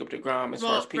only Jacob deGrom as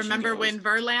far as pitching remember goes. When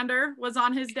Verlander was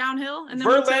on his downhill? And then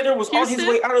Verlander was on his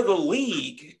way out of the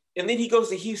league, and then he goes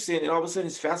to Houston, and all of a sudden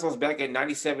his fastball's back at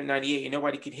 97, 98, and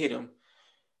nobody could hit him.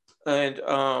 And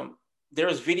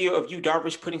there's video of Yu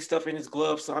Darvish putting stuff in his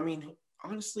glove. So, I mean,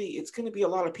 honestly, it's going to be a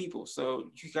lot of people.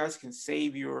 So you guys can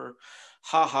save your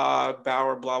Bauer,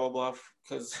 blah, blah, blah,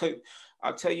 because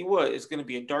I'll tell you what, it's going to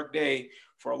be a dark day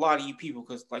for a lot of you people,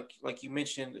 because like you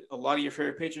mentioned, a lot of your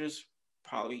favorite pitchers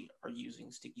probably are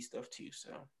using sticky stuff too.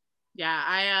 So yeah,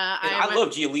 I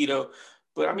love Giolito,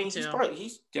 but I mean,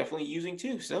 he's definitely using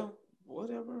too. So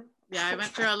whatever. Yeah, I went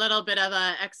through a little bit of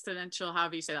a existential,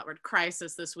 however you say that word,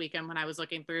 crisis this weekend when I was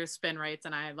looking through spin rates,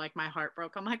 and my heart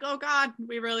broke. I'm like, oh God,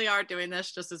 we really are doing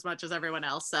this just as much as everyone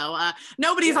else. So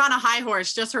nobody's on a high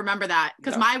horse. Just remember that.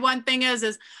 Because my one thing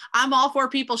is I'm all for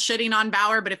people shitting on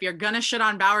Bauer, but if you're going to shit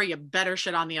on Bauer, you better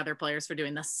shit on the other players for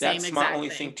doing the same exact thing. That's my only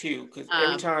thing too, because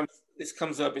every time this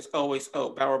comes up, it's always,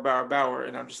 Bauer.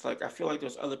 And I'm just like, I feel like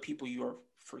there's other people you are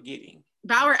forgetting.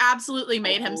 Bauer absolutely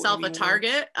made himself a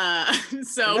target.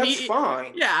 So that's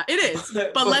fine. Yeah, it is.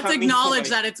 But let's acknowledge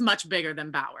that it's much bigger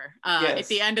than Bauer. At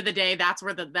the end of the day, that's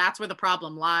where the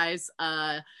problem lies.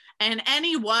 And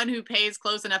anyone who pays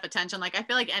close enough attention, like, I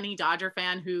feel like any Dodger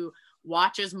fan who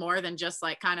watches more than just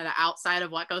like kind of the outside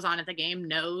of what goes on at the game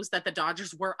knows that the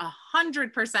Dodgers were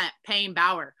 100% paying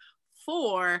Bauer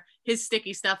for his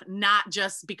sticky stuff, not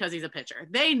just because he's a pitcher.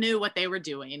 They knew what they were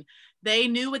doing. They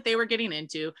knew what they were getting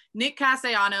into. Nick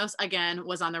Castellanos, again,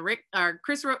 was on the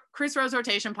Chris Rose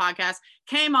Rotation podcast,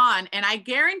 came on, and I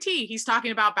guarantee he's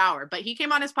talking about Bauer, but he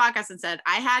came on his podcast and said,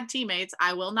 I had teammates,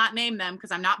 I will not name them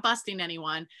because I'm not busting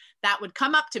anyone, that would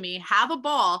come up to me, have a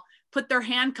ball, put their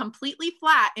hand completely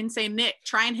flat and say, Nick,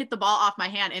 try and hit the ball off my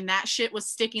hand. And that shit was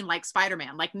sticking like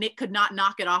Spider-Man. Like, Nick could not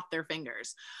knock it off their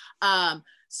fingers.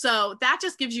 So that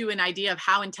just gives you an idea of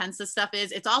how intense this stuff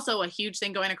is. It's also a huge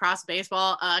thing going across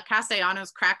baseball. Castellanos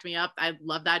cracked me up. I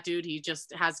love that dude. He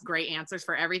just has great answers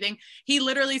for everything. He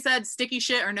literally said, sticky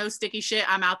shit or no sticky shit,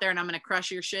 I'm out there and I'm going to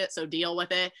crush your shit. So deal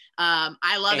with it.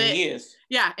 I love it. He is.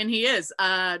 Yeah. And he is.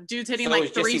 Dude's hitting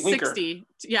like 360.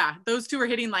 Yeah. Those two are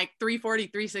hitting like 340,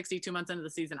 360 2 months into the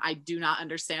season. I do not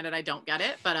understand it. I don't get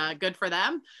it, but good for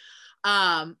them.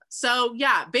 So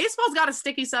yeah, baseball's got a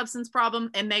sticky substance problem,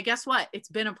 and guess what? It's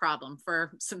been a problem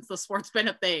since the sport's been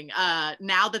a thing.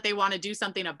 Now that they want to do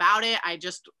something about it, I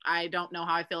don't know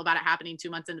how I feel about it happening 2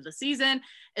 months into the season,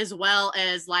 as well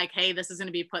as like, hey, this is going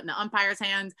to be put in the umpire's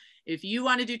hands. If you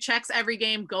want to do checks every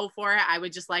game, go for it. I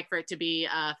would just like for it to be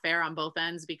fair on both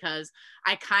ends, because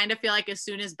I kind of feel like as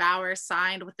soon as Bauer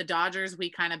signed with the Dodgers,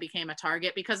 we kind of became a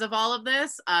target because of all of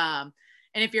this.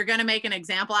 And if you're going to make an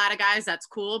example out of guys, that's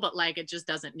cool. But like, it just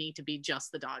doesn't need to be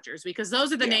just the Dodgers, because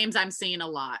those are the names I'm seeing a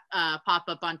lot pop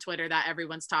up on Twitter that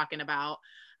everyone's talking about,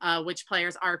 which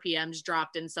players RPMs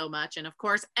dropped in so much. And of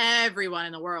course, everyone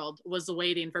in the world was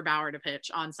waiting for Bauer to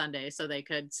pitch on Sunday so they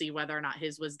could see whether or not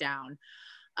his was down.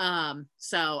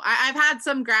 So I've had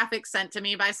some graphics sent to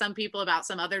me by some people about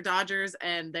some other Dodgers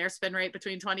and their spin rate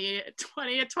between 20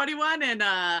 and 21.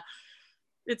 And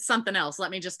it's something else. Let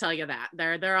me just tell you that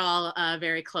they're all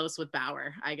very close with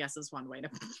Bauer, I guess is one way to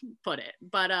put it.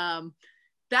 But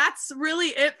that's really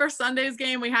it for Sunday's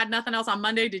game. We had nothing else on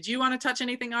Monday. Did you want to touch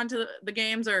anything onto the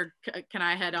games, or can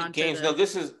I head on games? to No,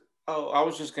 this is. Oh, I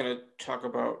was just gonna talk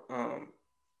about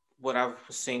what I was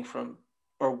seeing from,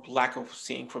 or lack of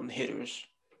seeing from the hitters.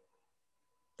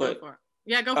 But go for it,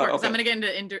 because I'm gonna get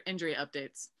into injury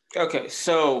updates. Okay,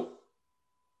 so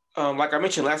like I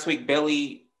mentioned last week,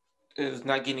 Belly is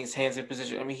not getting his hands in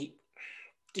position. I mean,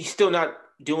 he's still not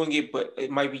doing it, but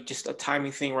it might be just a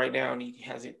timing thing right now, and he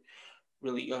hasn't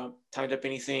really timed up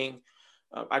anything.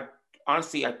 I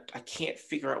honestly can't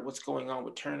figure out what's going on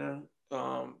with Turner.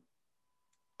 I'm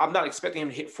not expecting him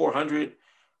to hit 400,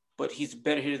 but he's a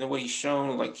better hitter than what he's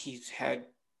shown. Like, he's had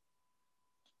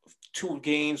 2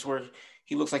 games where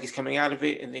he looks like he's coming out of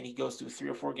it, and then he goes through 3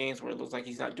 or 4 games where it looks like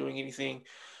he's not doing anything.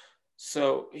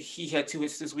 So he had 2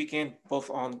 hits this weekend, both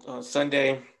on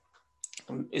Sunday.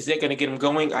 Is that going to get him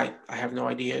going? I have no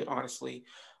idea, honestly.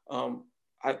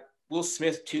 Will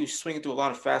Smith, too, swinging through a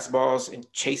lot of fastballs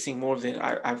and chasing more than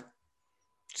I've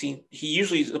seen. He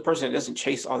usually is the person that doesn't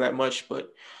chase all that much,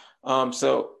 but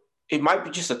so it might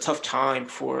be just a tough time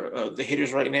for the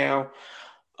hitters right now.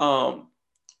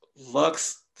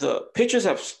 Lux, the pitchers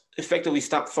have effectively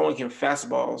stopped throwing him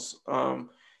fastballs.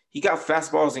 He got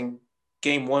fastballs in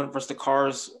Game 1 versus the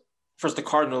Cardinals.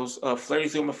 Flaherty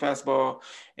threw him a fastball,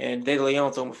 and De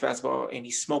Leon threw him a fastball, and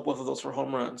he smoked both of those for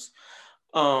home runs.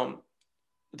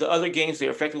 The other games, they're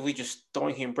effectively just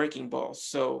throwing him breaking balls.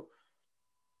 So,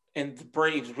 and the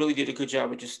Braves really did a good job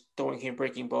of just throwing him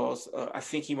breaking balls. I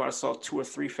think he might have saw 2 or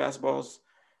 3 fastballs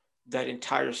that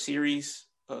entire series.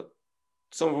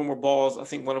 Some of them were balls. I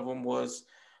think one of them was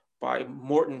by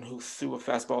Morton, who threw a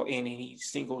fastball in, and he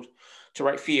singled to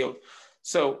right field.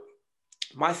 So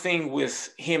my thing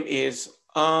with him is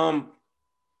you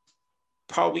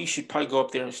should go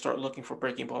up there and start looking for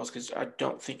breaking balls, because I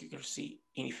don't think you're going to see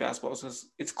any fastballs, because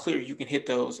it's clear you can hit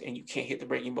those and you can't hit the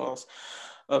breaking balls.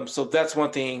 So that's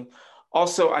one thing.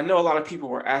 Also, I know a lot of people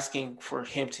were asking for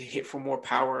him to hit for more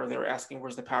power. They were asking,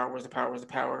 where's the power? Where's the power? Where's the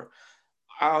power?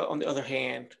 On the other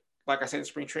hand, like I said in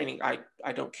spring training, I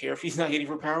don't care if he's not hitting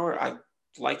for power. I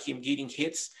like him getting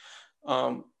hits.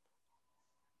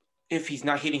 If he's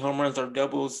not hitting home runs or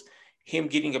doubles, him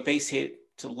getting a base hit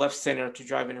to left center to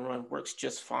drive in and run works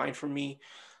just fine for me.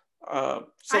 I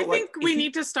think we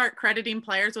need to start crediting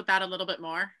players with that a little bit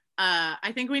more.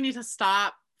 I think we need to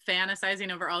stop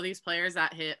fantasizing over all these players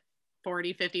that hit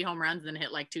 40, 50 home runs and then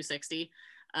hit like 260.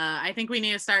 I think we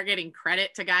need to start getting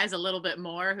credit to guys a little bit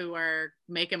more who are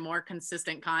making more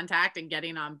consistent contact and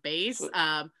getting on base.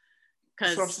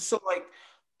 So like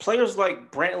players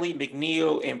like Brantley,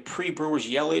 McNeil, and pre-Brewers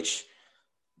Yelich,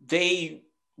 they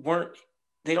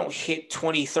don't hit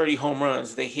 20, 30 home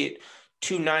runs. They hit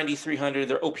 290, 300.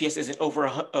 Their OPS isn't over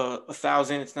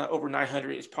 1,000. It's not over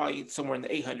 900. It's probably somewhere in the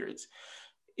 800s.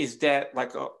 Is that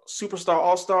like a superstar,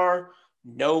 all-star?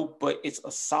 No, but it's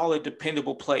a solid,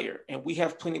 dependable player. And we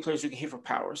have plenty of players who can hit for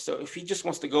power. So if he just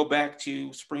wants to go back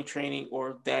to spring training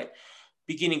or that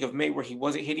beginning of May where he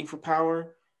wasn't hitting for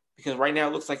power, because right now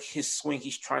it looks like his swing,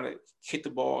 he's trying to hit the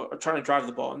ball or trying to drive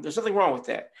the ball. And there's nothing wrong with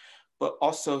that. But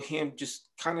also him just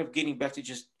kind of getting back to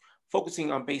just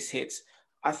focusing on base hits.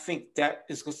 I think that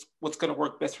is what's going to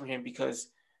work best for him, because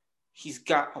he's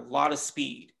got a lot of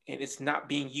speed and it's not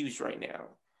being used right now.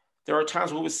 There are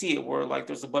times where we see it where like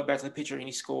there's a butt back to the pitcher and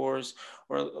he scores,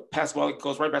 or a pass ball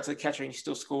goes right back to the catcher and he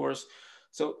still scores.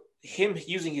 So him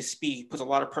using his speed puts a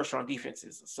lot of pressure on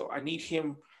defenses. So I need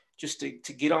him just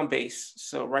to get on base.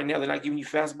 So right now they're not giving you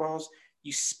fastballs.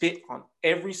 You spit on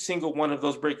every single one of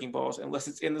those breaking balls unless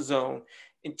it's in the zone,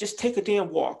 and just take a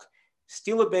damn walk,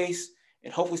 steal a base,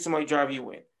 and hopefully somebody drive you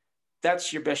in.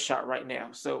 That's your best shot right now.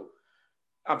 So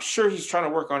I'm sure he's trying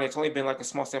to work on it. It's only been like a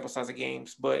small sample size of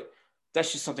games, but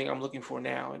that's just something I'm looking for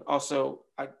now. And also,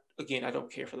 I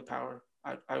don't care for the power.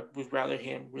 I would rather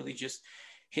him really just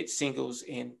hit singles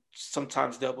and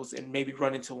sometimes doubles and maybe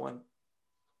run into one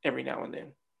every now and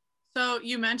then. So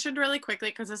you mentioned really quickly,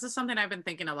 because this is something I've been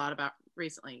thinking a lot about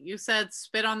recently. You said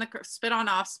spit on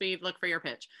off speed, look for your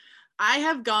pitch. I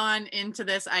have gone into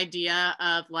this idea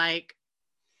of like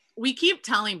we keep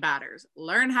telling batters,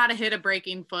 learn how to hit a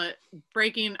breaking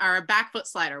or a back foot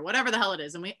slider, whatever the hell it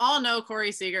is. And we all know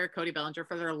Corey Seager, Cody Bellinger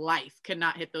for their life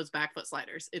cannot hit those back foot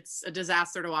sliders. It's a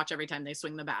disaster to watch every time they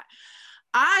swing the bat.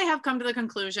 I have come to the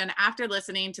conclusion after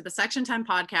listening to the Section 10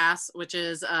 podcast, which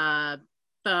is the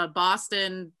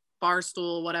Boston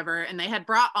Barstool, whatever, and they had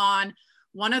brought on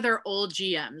one of their old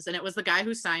GMs, and it was the guy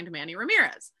who signed Manny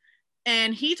Ramirez.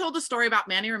 And he told a story about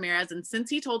Manny Ramirez. And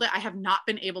since he told it, I have not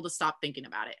been able to stop thinking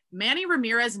about it. Manny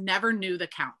Ramirez never knew the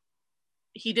count.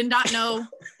 He did not know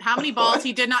how many balls.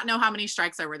 He did not know how many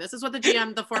strikes there were. This is what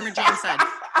the former GM said.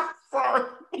 Sorry.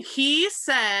 He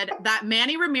said that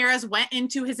Manny Ramirez went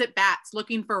into his at-bats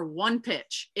looking for one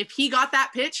pitch. If he got that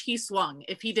pitch, he swung.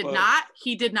 If he did not,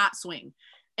 he did not swing.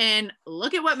 And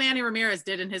look at what Manny Ramirez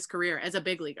did in his career as a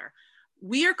big leaguer.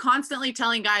 We are constantly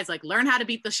telling guys like, learn how to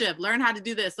beat the shift, learn how to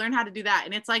do this, learn how to do that.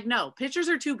 And it's like, no, pitchers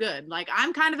are too good. Like,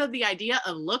 I'm kind of the idea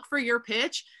of look for your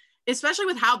pitch, especially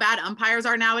with how bad umpires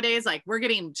are nowadays. Like, we're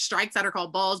getting strikes that are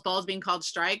called balls being called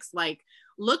strikes. Like,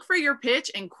 look for your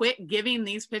pitch and quit giving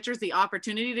these pitchers the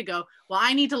opportunity to go, well,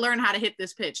 I need to learn how to hit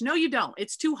this pitch. No, you don't.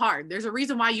 It's too hard. There's a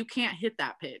reason why you can't hit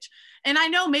that pitch. And I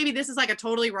know maybe this is like a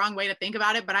totally wrong way to think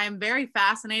about it, but I am very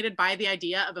fascinated by the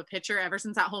idea of a pitcher ever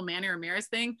since that whole Manny Ramirez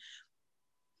thing.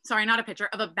 Sorry, not a pitcher,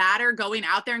 of a batter going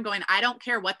out there and going, I don't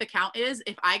care what the count is.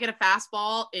 If I get a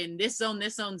fastball in this zone,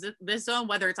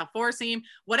 whether it's a four seam,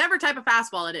 whatever type of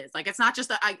fastball it is, like, it's not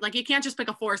just like, you can't just pick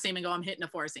a four seam and go, I'm hitting a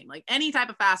four seam, like any type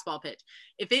of fastball pitch.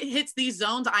 If it hits these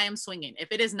zones, I am swinging.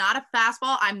 If it is not a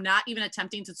fastball, I'm not even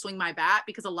attempting to swing my bat,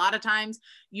 because a lot of times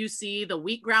you see the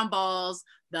weak ground balls,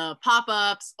 the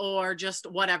pop-ups, or just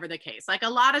whatever the case. Like, a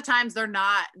lot of times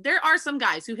there are some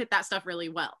guys who hit that stuff really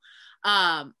well.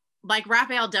 Like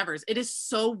Rafael Devers, it is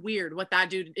so weird what that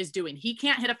dude is doing. He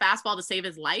can't hit a fastball to save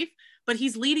his life, but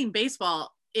he's leading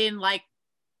baseball in like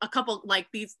a couple, like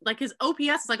these, like his OPS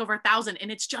is like over 1,000,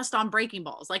 and it's just on breaking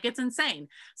balls. Like, it's insane.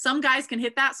 Some guys can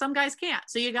hit that, some guys can't.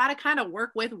 So you got to kind of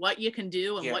work with what you can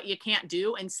do and what you can't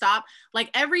do, and stop. Like,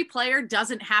 every player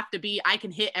doesn't have to be, I can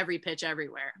hit every pitch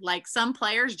everywhere. Like, some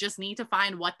players just need to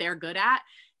find what they're good at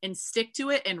and stick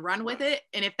to it and run with it.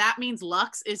 And if that means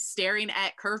Lux is staring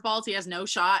at curveballs he has no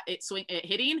shot at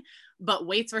hitting, but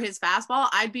waits for his fastball,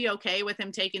 I'd be okay with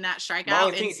him taking that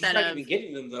strikeout instead of. He's not even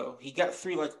getting them though. He got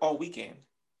 3 like all weekend,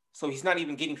 so he's not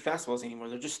even getting fastballs anymore.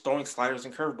 They're just throwing sliders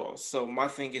and curveballs. So my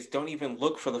thing is, don't even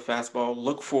look for the fastball.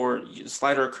 Look for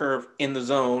slider or curve in the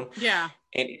zone. Yeah.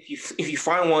 And if you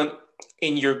find one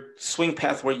in your swing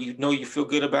path where you know you feel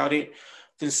good about it,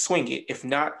 then swing it. If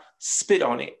not, spit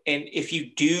on it. And if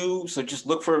you do, so just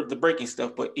look for the breaking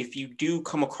stuff. But if you do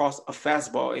come across a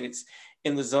fastball and it's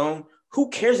in the zone, who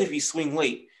cares if you swing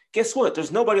late? Guess what?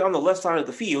 There's nobody on the left side of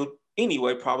the field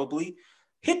anyway, probably.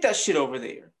 Hit that shit over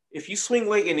there. If you swing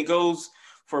late and it goes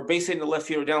for a base hit in the left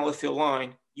field or down the left field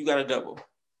line, you got a double.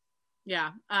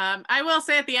 Yeah. I will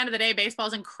say at the end of the day, baseball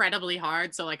is incredibly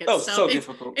hard. So like, it's so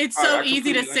difficult. It's so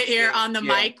easy to sit here on the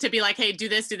mic to be like, hey, do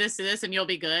this, and you'll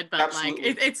be good. But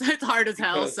absolutely. Like, it's hard as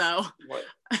hell.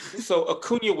 So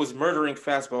Acuna was murdering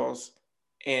fastballs.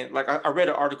 And like, I read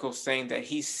an article saying that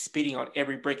he's spitting on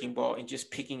every breaking ball and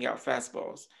just picking out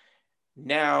fastballs.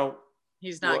 Now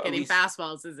he's not getting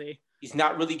fastballs, is he? He's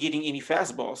not really getting any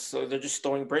fastballs. So they're just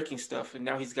throwing breaking stuff. And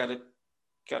now he's got to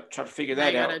try to figure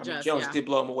that out. Jones did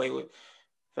blow him away with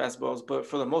fastballs, but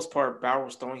for the most part, Bauer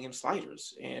was throwing him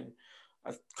sliders, and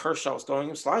Kershaw was throwing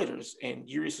him sliders, and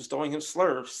Urias was throwing him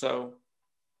slurves. So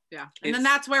yeah, and then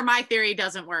that's where my theory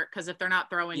doesn't work, because if they're not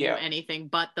throwing you anything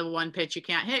but the one pitch you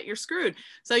can't hit, you're screwed.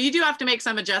 So you do have to make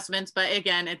some adjustments, but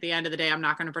again, at the end of the day, I'm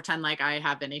not going to pretend like I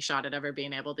have any shot at ever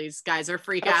being able. These guys are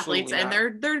freak athletes, and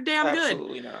they're damn good.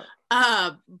 Absolutely not.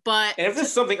 But and if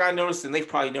there's something I noticed, and they've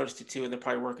probably noticed it too, and they're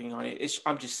probably working on it,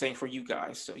 I'm just saying for you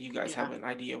guys, so you guys have an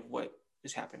idea of what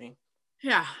is happening.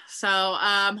 Yeah. So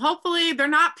hopefully they're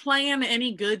not playing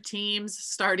any good teams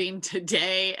starting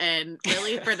today and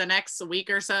really for the next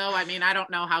week or so. I mean, I don't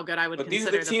know how good I would consider these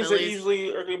are the teams that usually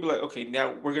are going to be like, okay,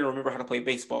 now we're going to remember how to play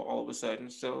baseball all of a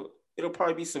sudden. So it'll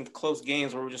probably be some close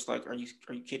games where we're just like, are you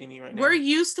kidding me right now? We're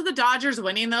used to the Dodgers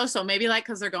winning though. So maybe like,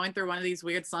 cause they're going through one of these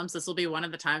weird slumps, this will be one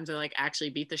of the times they like actually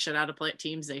beat the shit out of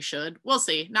teams they should. We'll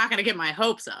see. Not going to get my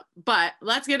hopes up, but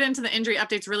let's get into the injury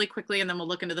updates really quickly. And then we'll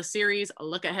look into the series, a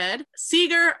look ahead.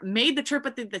 Seager made the trip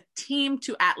with the team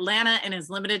to Atlanta and is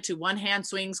limited to one-hand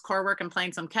swings, core work, and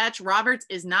playing some catch. Roberts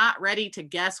is not ready to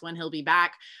guess when he'll be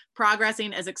back.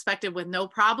 Progressing as expected with no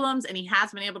problems, and he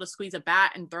has been able to squeeze a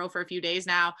bat and throw for a few days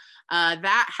now.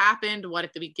 That happened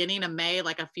at the beginning of May,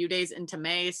 like a few days into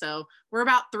May. So we're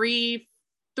about three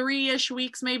 3-ish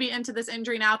weeks maybe into this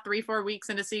injury now, 3-4 weeks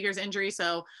into Seager's injury.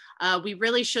 So we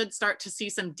really should start to see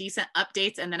some decent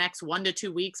updates in the next 1 to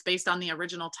 2 weeks based on the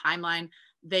original timeline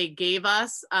they gave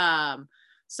us.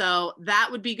 So that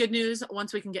would be good news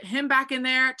once we can get him back in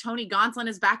there. Tony Gonsolin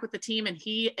is back with the team, and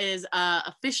he is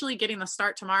officially getting the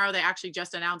start tomorrow. They actually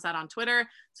just announced that on Twitter.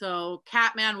 So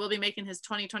Catman will be making his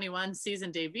 2021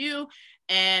 season debut,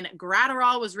 and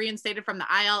Gratterall was reinstated from the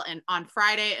IL and on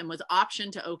Friday and was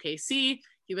optioned to OKC.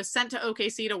 He was sent to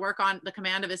OKC to work on the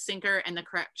command of his sinker and the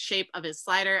correct shape of his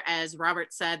slider. As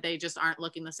Robert said, they just aren't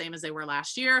looking the same as they were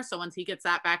last year. So once he gets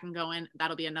that back and going,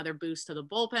 that'll be another boost to the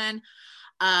bullpen.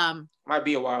 Might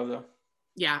be a while though.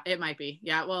 Yeah, it might be.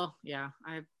 Yeah, well, yeah.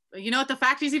 You know what? The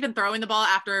fact he's even throwing the ball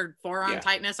after forearm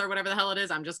tightness or whatever the hell it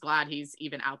is, I'm just glad he's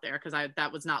even out there, because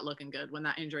that was not looking good when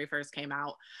that injury first came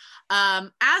out.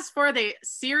 As for the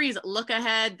series look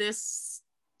ahead, this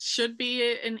should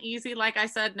be an easy, like I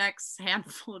said, next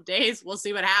handful of days. We'll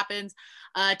see what happens.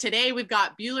 Today we've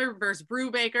got Buehler versus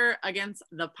Brubaker against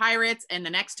the Pirates, and the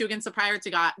next two against the Pirates,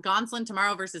 we got Gonsolin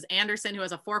tomorrow versus Anderson, who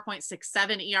has a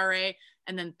 4.67 ERA.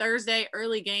 And then Thursday,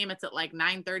 early game, it's at like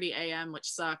 9:30 a.m.,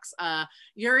 which sucks.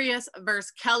 Urias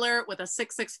versus Keller with a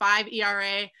 6.65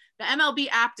 ERA. The MLB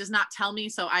app does not tell me,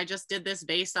 so I just did this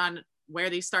based on where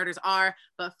these starters are.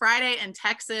 But Friday in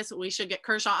Texas, we should get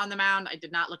Kershaw on the mound. I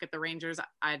did not look at the Rangers.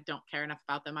 I don't care enough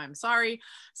about them. I'm sorry.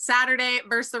 Saturday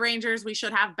versus the Rangers, we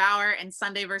should have Bauer. And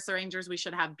Sunday versus the Rangers, we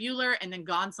should have Buehler. And then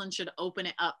Gonsolin should open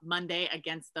it up Monday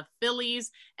against the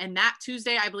Phillies. And that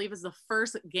Tuesday, I believe, is the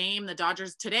first game the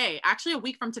Dodgers today, actually a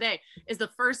week from today, is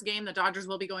the first game the Dodgers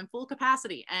will be going full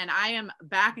capacity. And I am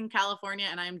back in California,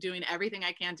 and I am doing everything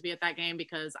I can to be at that game,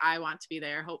 because I want to be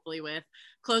there, hopefully with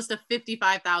close to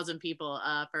 55,000 people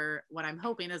for what I'm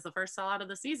hoping is the first sellout of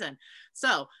the season.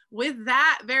 So with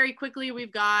that, very quickly,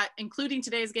 we've got, including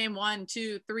today's game, 1,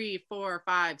 2, 3, 4,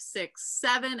 5, 6,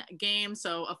 7 games.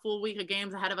 So a full week of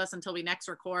games ahead of us until we next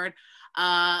record.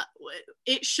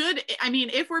 It should, I mean,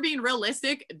 if we're being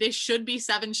realistic, this should be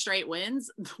 7 straight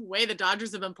wins. The way the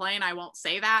Dodgers have been playing, I won't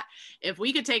say that. If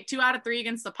we could take 2 out of 3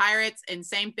 against the Pirates, and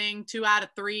same thing, 2 out of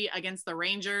 3 against the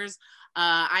Rangers,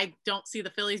 I don't see the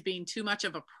Phillies being too much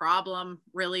of a problem,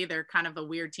 really. They're kind of a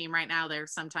weird team right now. They're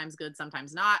sometimes good,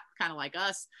 sometimes not, kind of like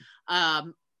us.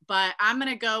 But I'm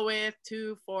going to go with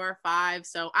 2, 4, 5.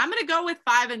 So I'm going to go with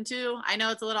 5-2. I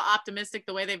know it's a little optimistic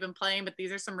the way they've been playing, but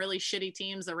these are some really shitty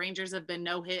teams. The Rangers have been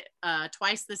no hit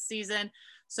twice this season.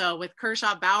 So with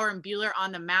Kershaw, Bauer, and Buehler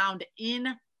on the mound in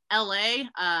LA,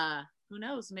 who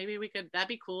knows? Maybe that'd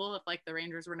be cool if like the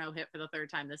Rangers were no hit for the 3rd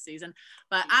time this season.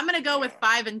 But I'm going to go with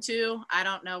 5-2. I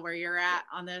don't know where you're at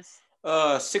on this.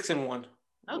 6-1.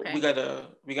 Okay. We gotta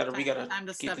time to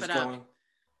get step this it up. going.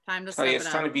 Time to step it up. It's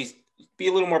time to be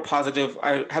a little more positive.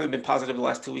 I haven't been positive the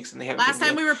last 2 weeks, and they haven't. Last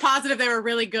time we were positive, they were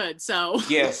really good. So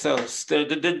yeah, so they're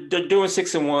doing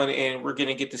 6-1, and we're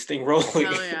gonna get this thing rolling.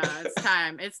 Oh yeah, it's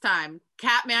time. It's time.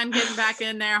 Catman getting back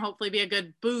in there. Hopefully, be a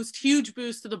good boost, huge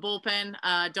boost to the bullpen.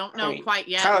 Don't know quite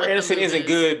yet. Tyler Anderson isn't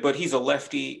good, but he's a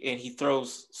lefty and he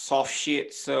throws soft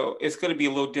shit, so it's gonna be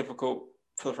a little difficult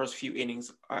for the first few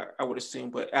innings, I would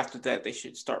assume. But after that, they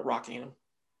should start rocking him.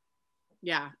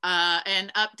 Yeah.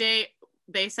 An update.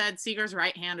 They said Seager's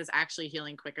right hand is actually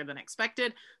healing quicker than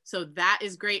expected. So that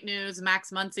is great news.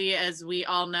 Max Muncy, as we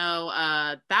all know,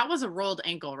 that was a rolled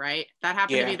ankle, right? That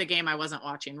happened to be the game I wasn't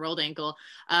watching, rolled ankle.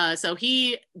 So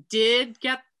he did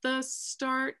get the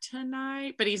start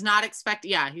tonight, but he's not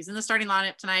expected. Yeah, he's in the starting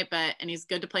lineup tonight, and he's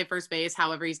good to play first base.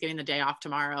 However, he's getting the day off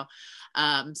tomorrow.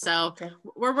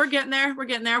 We're getting there. We're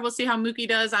getting there. We'll see how Mookie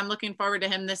does. I'm looking forward to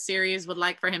him this series. Would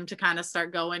like for him to kind of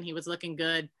start going. He was looking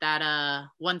good that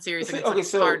one series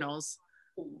against the Cardinals.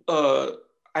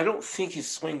 I don't think his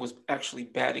swing was actually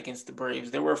bad against the Braves.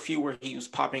 There were a few where he was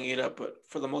popping it up, but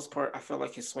for the most part, I felt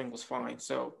like his swing was fine.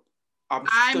 So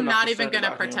I'm not even going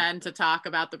to pretend to talk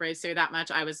about the Braves series that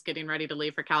much. I was getting ready to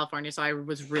leave for California, so I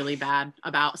was really bad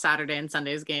about Saturday and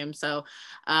Sunday's game. So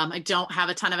I don't have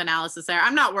a ton of analysis there.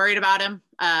 I'm not worried about him.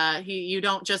 You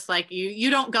don't just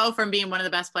you don't go from being one of the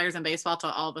best players in baseball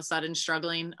to all of a sudden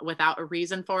struggling without a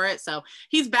reason for it. So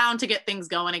he's bound to get things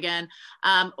going again.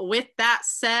 With that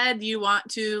said, you want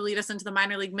to lead us into the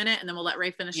minor league minute, and then we'll let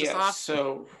Ray finish this off.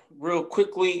 So real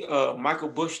quickly, Michael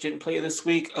Busch didn't play this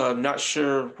week. Not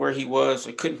sure where he was.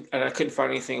 I couldn't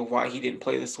find anything of why he didn't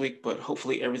play this week, but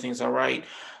hopefully everything's all right.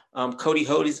 Cody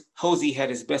Hosey had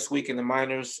his best week in the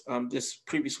minors. This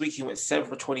previous week, he went 7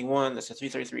 for 21. That's a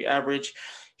 333 average.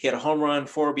 He had a home run,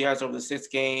 4 RBIs over the 6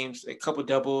 games, a couple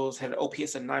doubles, had an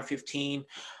OPS of 915.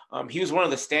 He was one of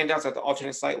the standouts at the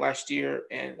alternate site last year,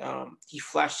 and he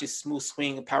flashed his smooth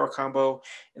swing and power combo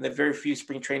in the very few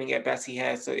spring training at bats he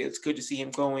had. So it's good to see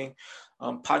him going.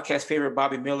 Podcast favorite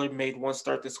Bobby Miller made one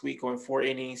start this week, going 4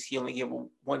 innings. He only gave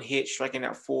one hit, striking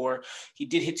out 4. He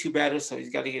did hit 2 batters, so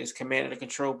he's got to get his command under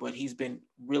control, but he's been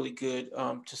really good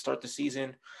to start the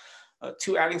season.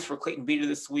 2 outings for Clayton Beeter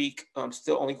this week,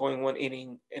 still only going 1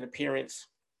 inning in appearance.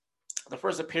 The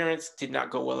first appearance did not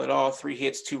go well at all. 3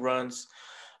 hits, 2 runs.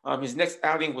 His next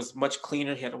outing was much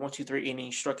cleaner. He had a 1-2-3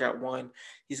 inning, struck out 1.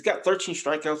 He's got 13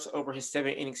 strikeouts over his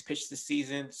 7 innings pitched this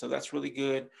season, so that's really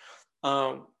good.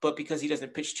 But because he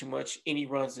doesn't pitch too much, any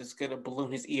runs is going to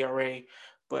balloon his ERA.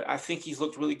 But I think he's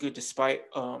looked really good despite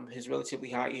his relatively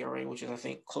high ERA, which is, I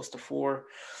think, close to 4.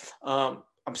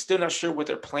 I'm still not sure what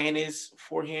their plan is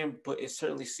for him, but it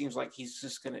certainly seems like he's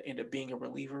just going to end up being a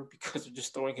reliever because they're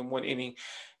just throwing him 1 inning.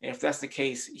 And if that's the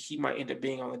case, he might end up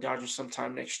being on the Dodgers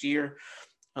sometime next year.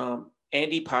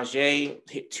 Andy Page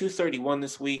hit 231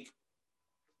 this week,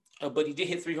 but he did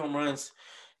hit 3 home runs,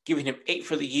 giving him 8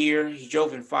 for the year. He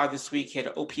drove in 5 this week. He had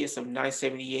an OPS of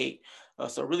 978.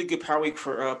 So a really good power week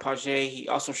for Page. He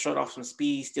also showed off some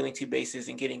speed, stealing 2 bases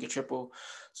and getting a triple.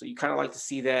 So you kind of like to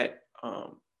see that.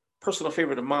 Personal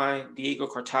favorite of mine, Diego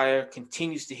Cartaya,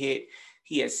 continues to hit.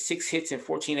 He has 6 hits and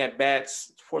 14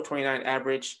 at-bats, 429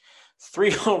 average,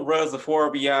 3 home runs and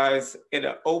 4 RBIs, and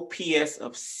an OPS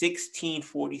of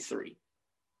 1643.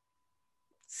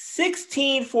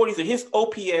 1643. His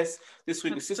OPS this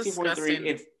week was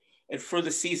 1643, and for the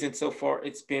season so far,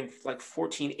 it's been like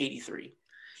 1483.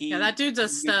 That dude's a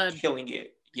stud. Killing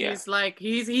it. Yeah.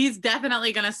 He's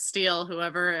definitely gonna steal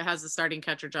whoever has the starting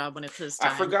catcher job when it's his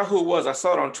time. I forgot who it was. I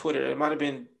saw it on Twitter. It might have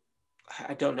been,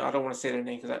 I don't know. I don't want to say their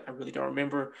name because I really don't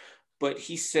remember. But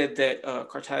he said that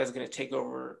Cartaya is going to take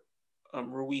over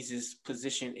Ruiz's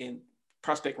position in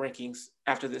prospect rankings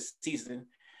after this season.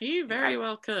 He very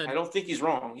well could. I don't think he's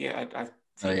wrong. Yeah, I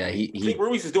think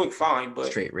Ruiz is doing fine, but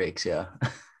straight rakes. Yeah.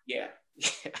 Yeah.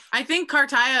 I think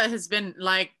Cartaya has been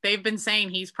they've been saying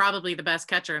he's probably the best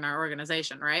catcher in our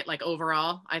organization, right? Like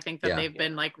overall, I think that they've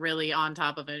been like really on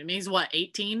top of it. I mean, he's what,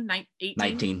 18? 18?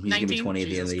 19. He's going to be 20 at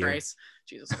the end of the year.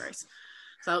 Jesus Christ.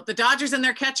 So the Dodgers and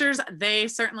their catchers, they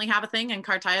certainly have a thing, and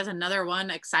Cartaya is another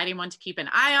one, exciting one to keep an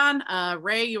eye on.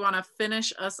 Ray, you want to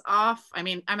finish us off? I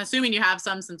mean, I'm assuming you have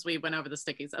some since we went over the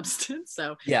sticky substance.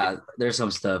 So yeah, there's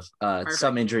some stuff.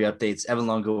 Some injury updates. Evan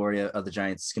Longoria of the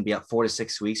Giants can be out 4 to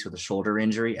 6 weeks with a shoulder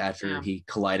injury after he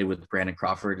collided with Brandon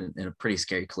Crawford in a pretty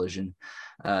scary collision.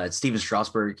 Steven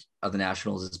Strasburg of the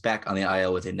Nationals is back on the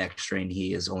IL with a neck strain.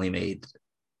 He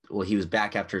was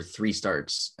back after 3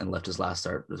 starts and left his last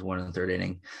start was 1 in the 3rd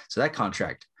inning. So that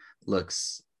contract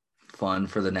looks fun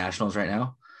for the Nationals right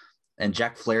now. And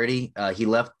Jack Flaherty, he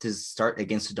left his start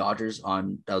against the Dodgers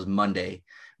that was Monday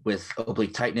with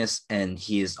oblique tightness, and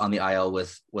he is on the IL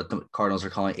with what the Cardinals are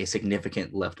calling a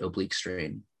significant left oblique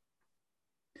strain.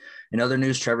 In other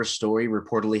news, Trevor Story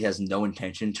reportedly has no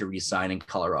intention to resign in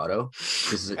Colorado.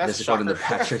 This is according to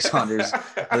Patrick Saunders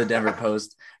of the Denver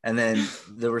Post. And then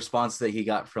the response that he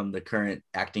got from the current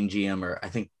acting GM, or I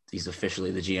think he's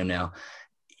officially the GM now,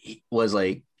 was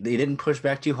like, they didn't push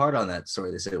back too hard on that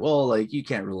story. They said, well, like, you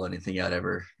can't rule anything out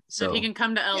ever. So he can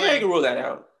come to LA. Yeah, you can rule that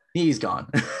out. He's gone.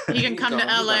 He can come to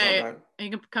LA. He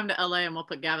can come to LA and we'll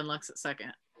put Gavin Lux at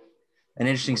second. An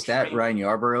interesting stat, Ryan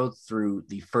Yarbrough threw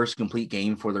the first complete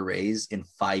game for the Rays in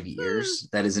 5 years.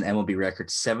 That is an MLB record,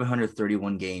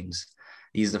 731 games.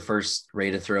 He's the first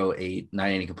Ray to throw a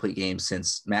 9-inning complete game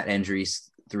since Matt Andrees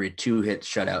threw a 2-hit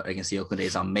shutout against the Oakland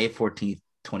A's on May 14th,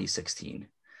 2016.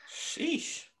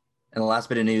 Sheesh. And the last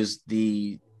bit of news,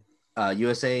 the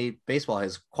USA Baseball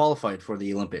has qualified for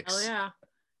the Olympics. Oh,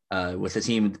 yeah. With a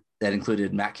team that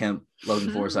included Matt Kemp,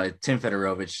 Logan Forsythe, Tim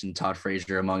Fedorovich, and Todd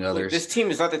Frazier, among others. This team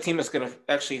is not the team that's going to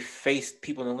actually face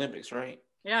people in the Olympics, right?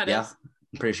 Yeah, it is.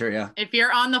 I'm pretty sure, yeah. If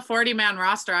you're on the 40-man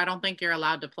roster, I don't think you're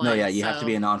allowed to play. No, yeah, you have to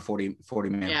be a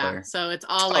non-40-man player. So it's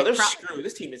all like... they're screwed.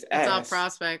 This team is ass. It's all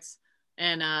prospects.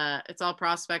 And it's all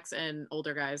prospects and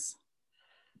older guys.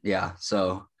 Yeah,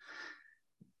 so...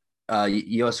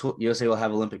 USA will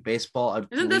have Olympic baseball.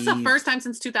 Isn't this the first time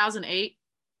since 2008?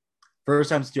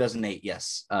 First time since 2008,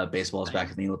 yes. Baseball is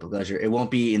back in the Olympic leisure. It won't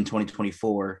be in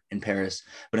 2024 in Paris,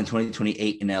 but in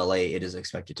 2028 in LA, it is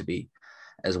expected to be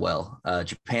as well.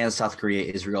 Japan, South Korea,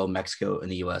 Israel, Mexico,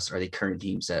 and the US are the current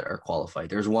teams that are qualified.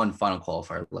 There's one final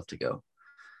qualifier left to go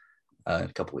in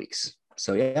a couple weeks.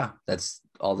 So, yeah, that's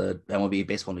all the MLB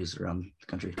baseball news around the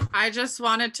country. I just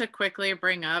wanted to quickly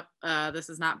bring up, this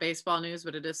is not baseball news,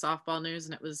 but it is softball news,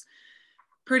 and it was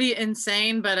pretty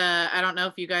insane, but I don't know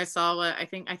if you guys saw what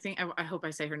I hope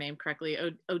I say her name correctly.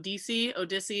 Odyssey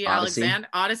Alexander.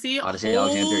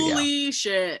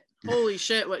 Holy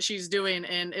shit, what she's doing.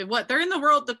 And what they're in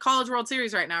the College World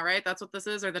Series right now, right? That's what this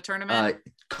is, or the tournament?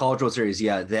 College World Series,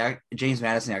 yeah. James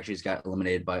Madison actually just got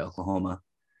eliminated by Oklahoma.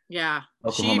 Yeah.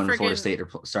 Oklahoma and Florida State are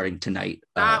starting tonight.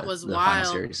 That was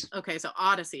wild. Okay, so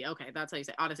Odyssey. Okay, that's how you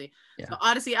say Odyssey. Yeah. So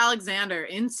Odyssey Alexander,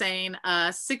 insane.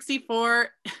 64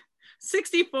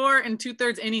 and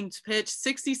 2/3 innings pitched,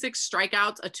 66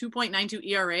 strikeouts, a 2.92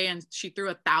 ERA, and she threw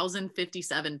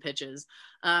 1,057 pitches.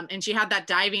 And she had that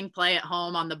diving play at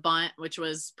home on the bunt, which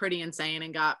was pretty insane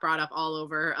and got brought up all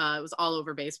over. It was all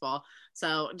over baseball.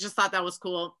 So just thought that was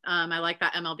cool. I like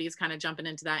that MLB is kind of jumping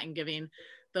into that and giving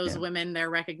those women their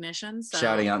recognition. So.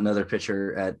 Shouting out another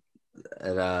pitcher at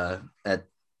the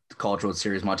College World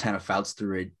Series, Montana Fouts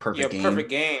threw a perfect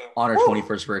game on her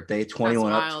 21st birthday,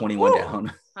 21 up, 21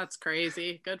 down. That's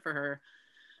crazy. Good for her.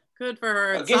 Against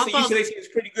the UCLA team is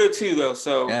pretty good too, though.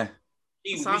 So yeah,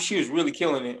 she was really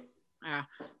killing it. Yeah,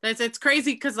 it's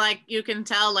crazy because like you can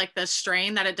tell like the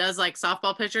strain that it does. Like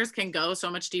softball pitchers can go so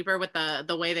much deeper with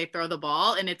the way they throw the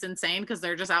ball, and it's insane because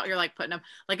they're just out here like putting them.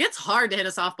 Like it's hard to hit a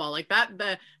softball like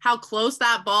that. How close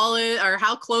that ball is, or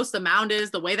how close the mound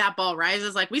is, the way that ball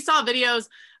rises. Like we saw videos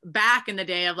back in the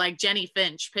day of like Jenny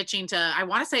Finch pitching to, I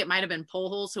want to say it might have been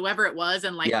Pujols, whoever it was,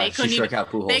 and like they couldn't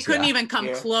even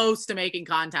come close to making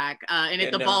contact. And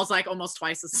the ball's like almost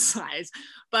twice the size,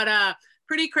 but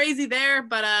pretty crazy there.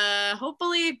 But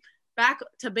hopefully back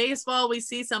to baseball, we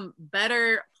see some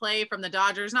better play from the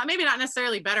Dodgers. Maybe not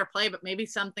necessarily better play, but maybe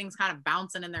something's kind of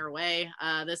bouncing in their way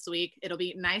this week. It'll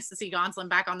be nice to see Gonsolin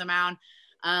back on the mound.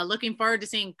 Looking forward to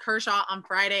seeing Kershaw on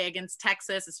Friday against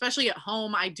Texas, especially at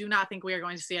home. I do not think we are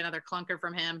going to see another clunker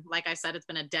from him. Like I said, it's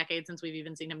been a decade since we've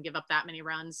even seen him give up that many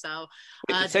runs. So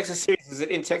the Texas series, is it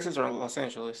in Texas or Los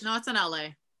Angeles? No, it's in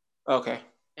LA. Okay.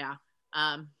 Yeah.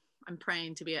 I'm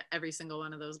praying to be at every single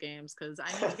one of those games because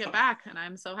I need to get back, and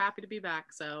I'm so happy to be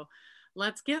back. So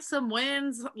let's get some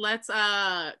wins. Let's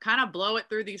kind of blow it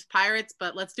through these Pirates,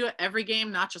 but let's do it every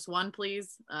game, not just one,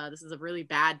 please. This is a really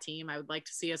bad team. I would like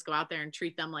to see us go out there and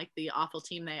treat them like the awful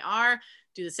team they are.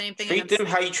 Do the same thing. Treat them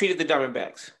how you treated the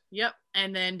Diamondbacks. Yep.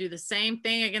 And then do the same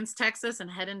thing against Texas and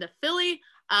head into Philly,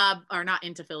 or not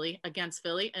into Philly, against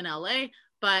Philly in LA.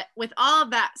 But with all of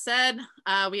that said,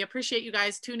 we appreciate you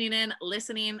guys tuning in,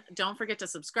 listening. Don't forget to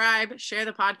subscribe, share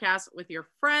the podcast with your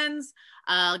friends,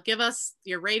 give us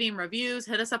your rating, reviews,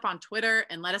 hit us up on Twitter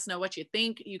and let us know what you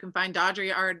think. You can find Dodger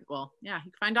Yard. Well, yeah,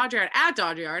 you can find Dodger Yard at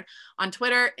Dodger Yard on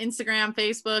Twitter, Instagram,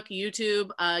 Facebook,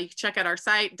 YouTube. You can check out our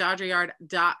site,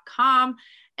 DodgerYard.com.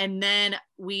 And then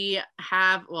we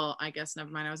have, well, I guess,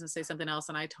 never mind. I was going to say something else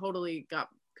and I totally got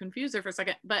confused there for a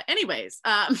second. But anyways,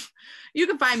 you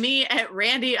can find me at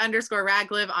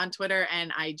Randy_Radcliffe on Twitter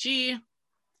and IG.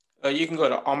 You can go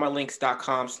to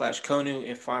allmylinks.com/Konu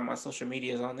and find my social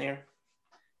medias on there.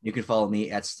 You can follow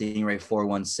me at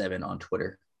Stingray417 on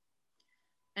Twitter.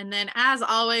 And then as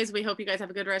always, we hope you guys have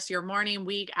a good rest of your morning,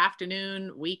 week,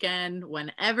 afternoon, weekend,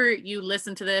 whenever you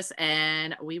listen to this,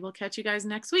 and we will catch you guys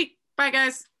next week. Bye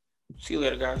guys. See you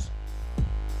later, guys.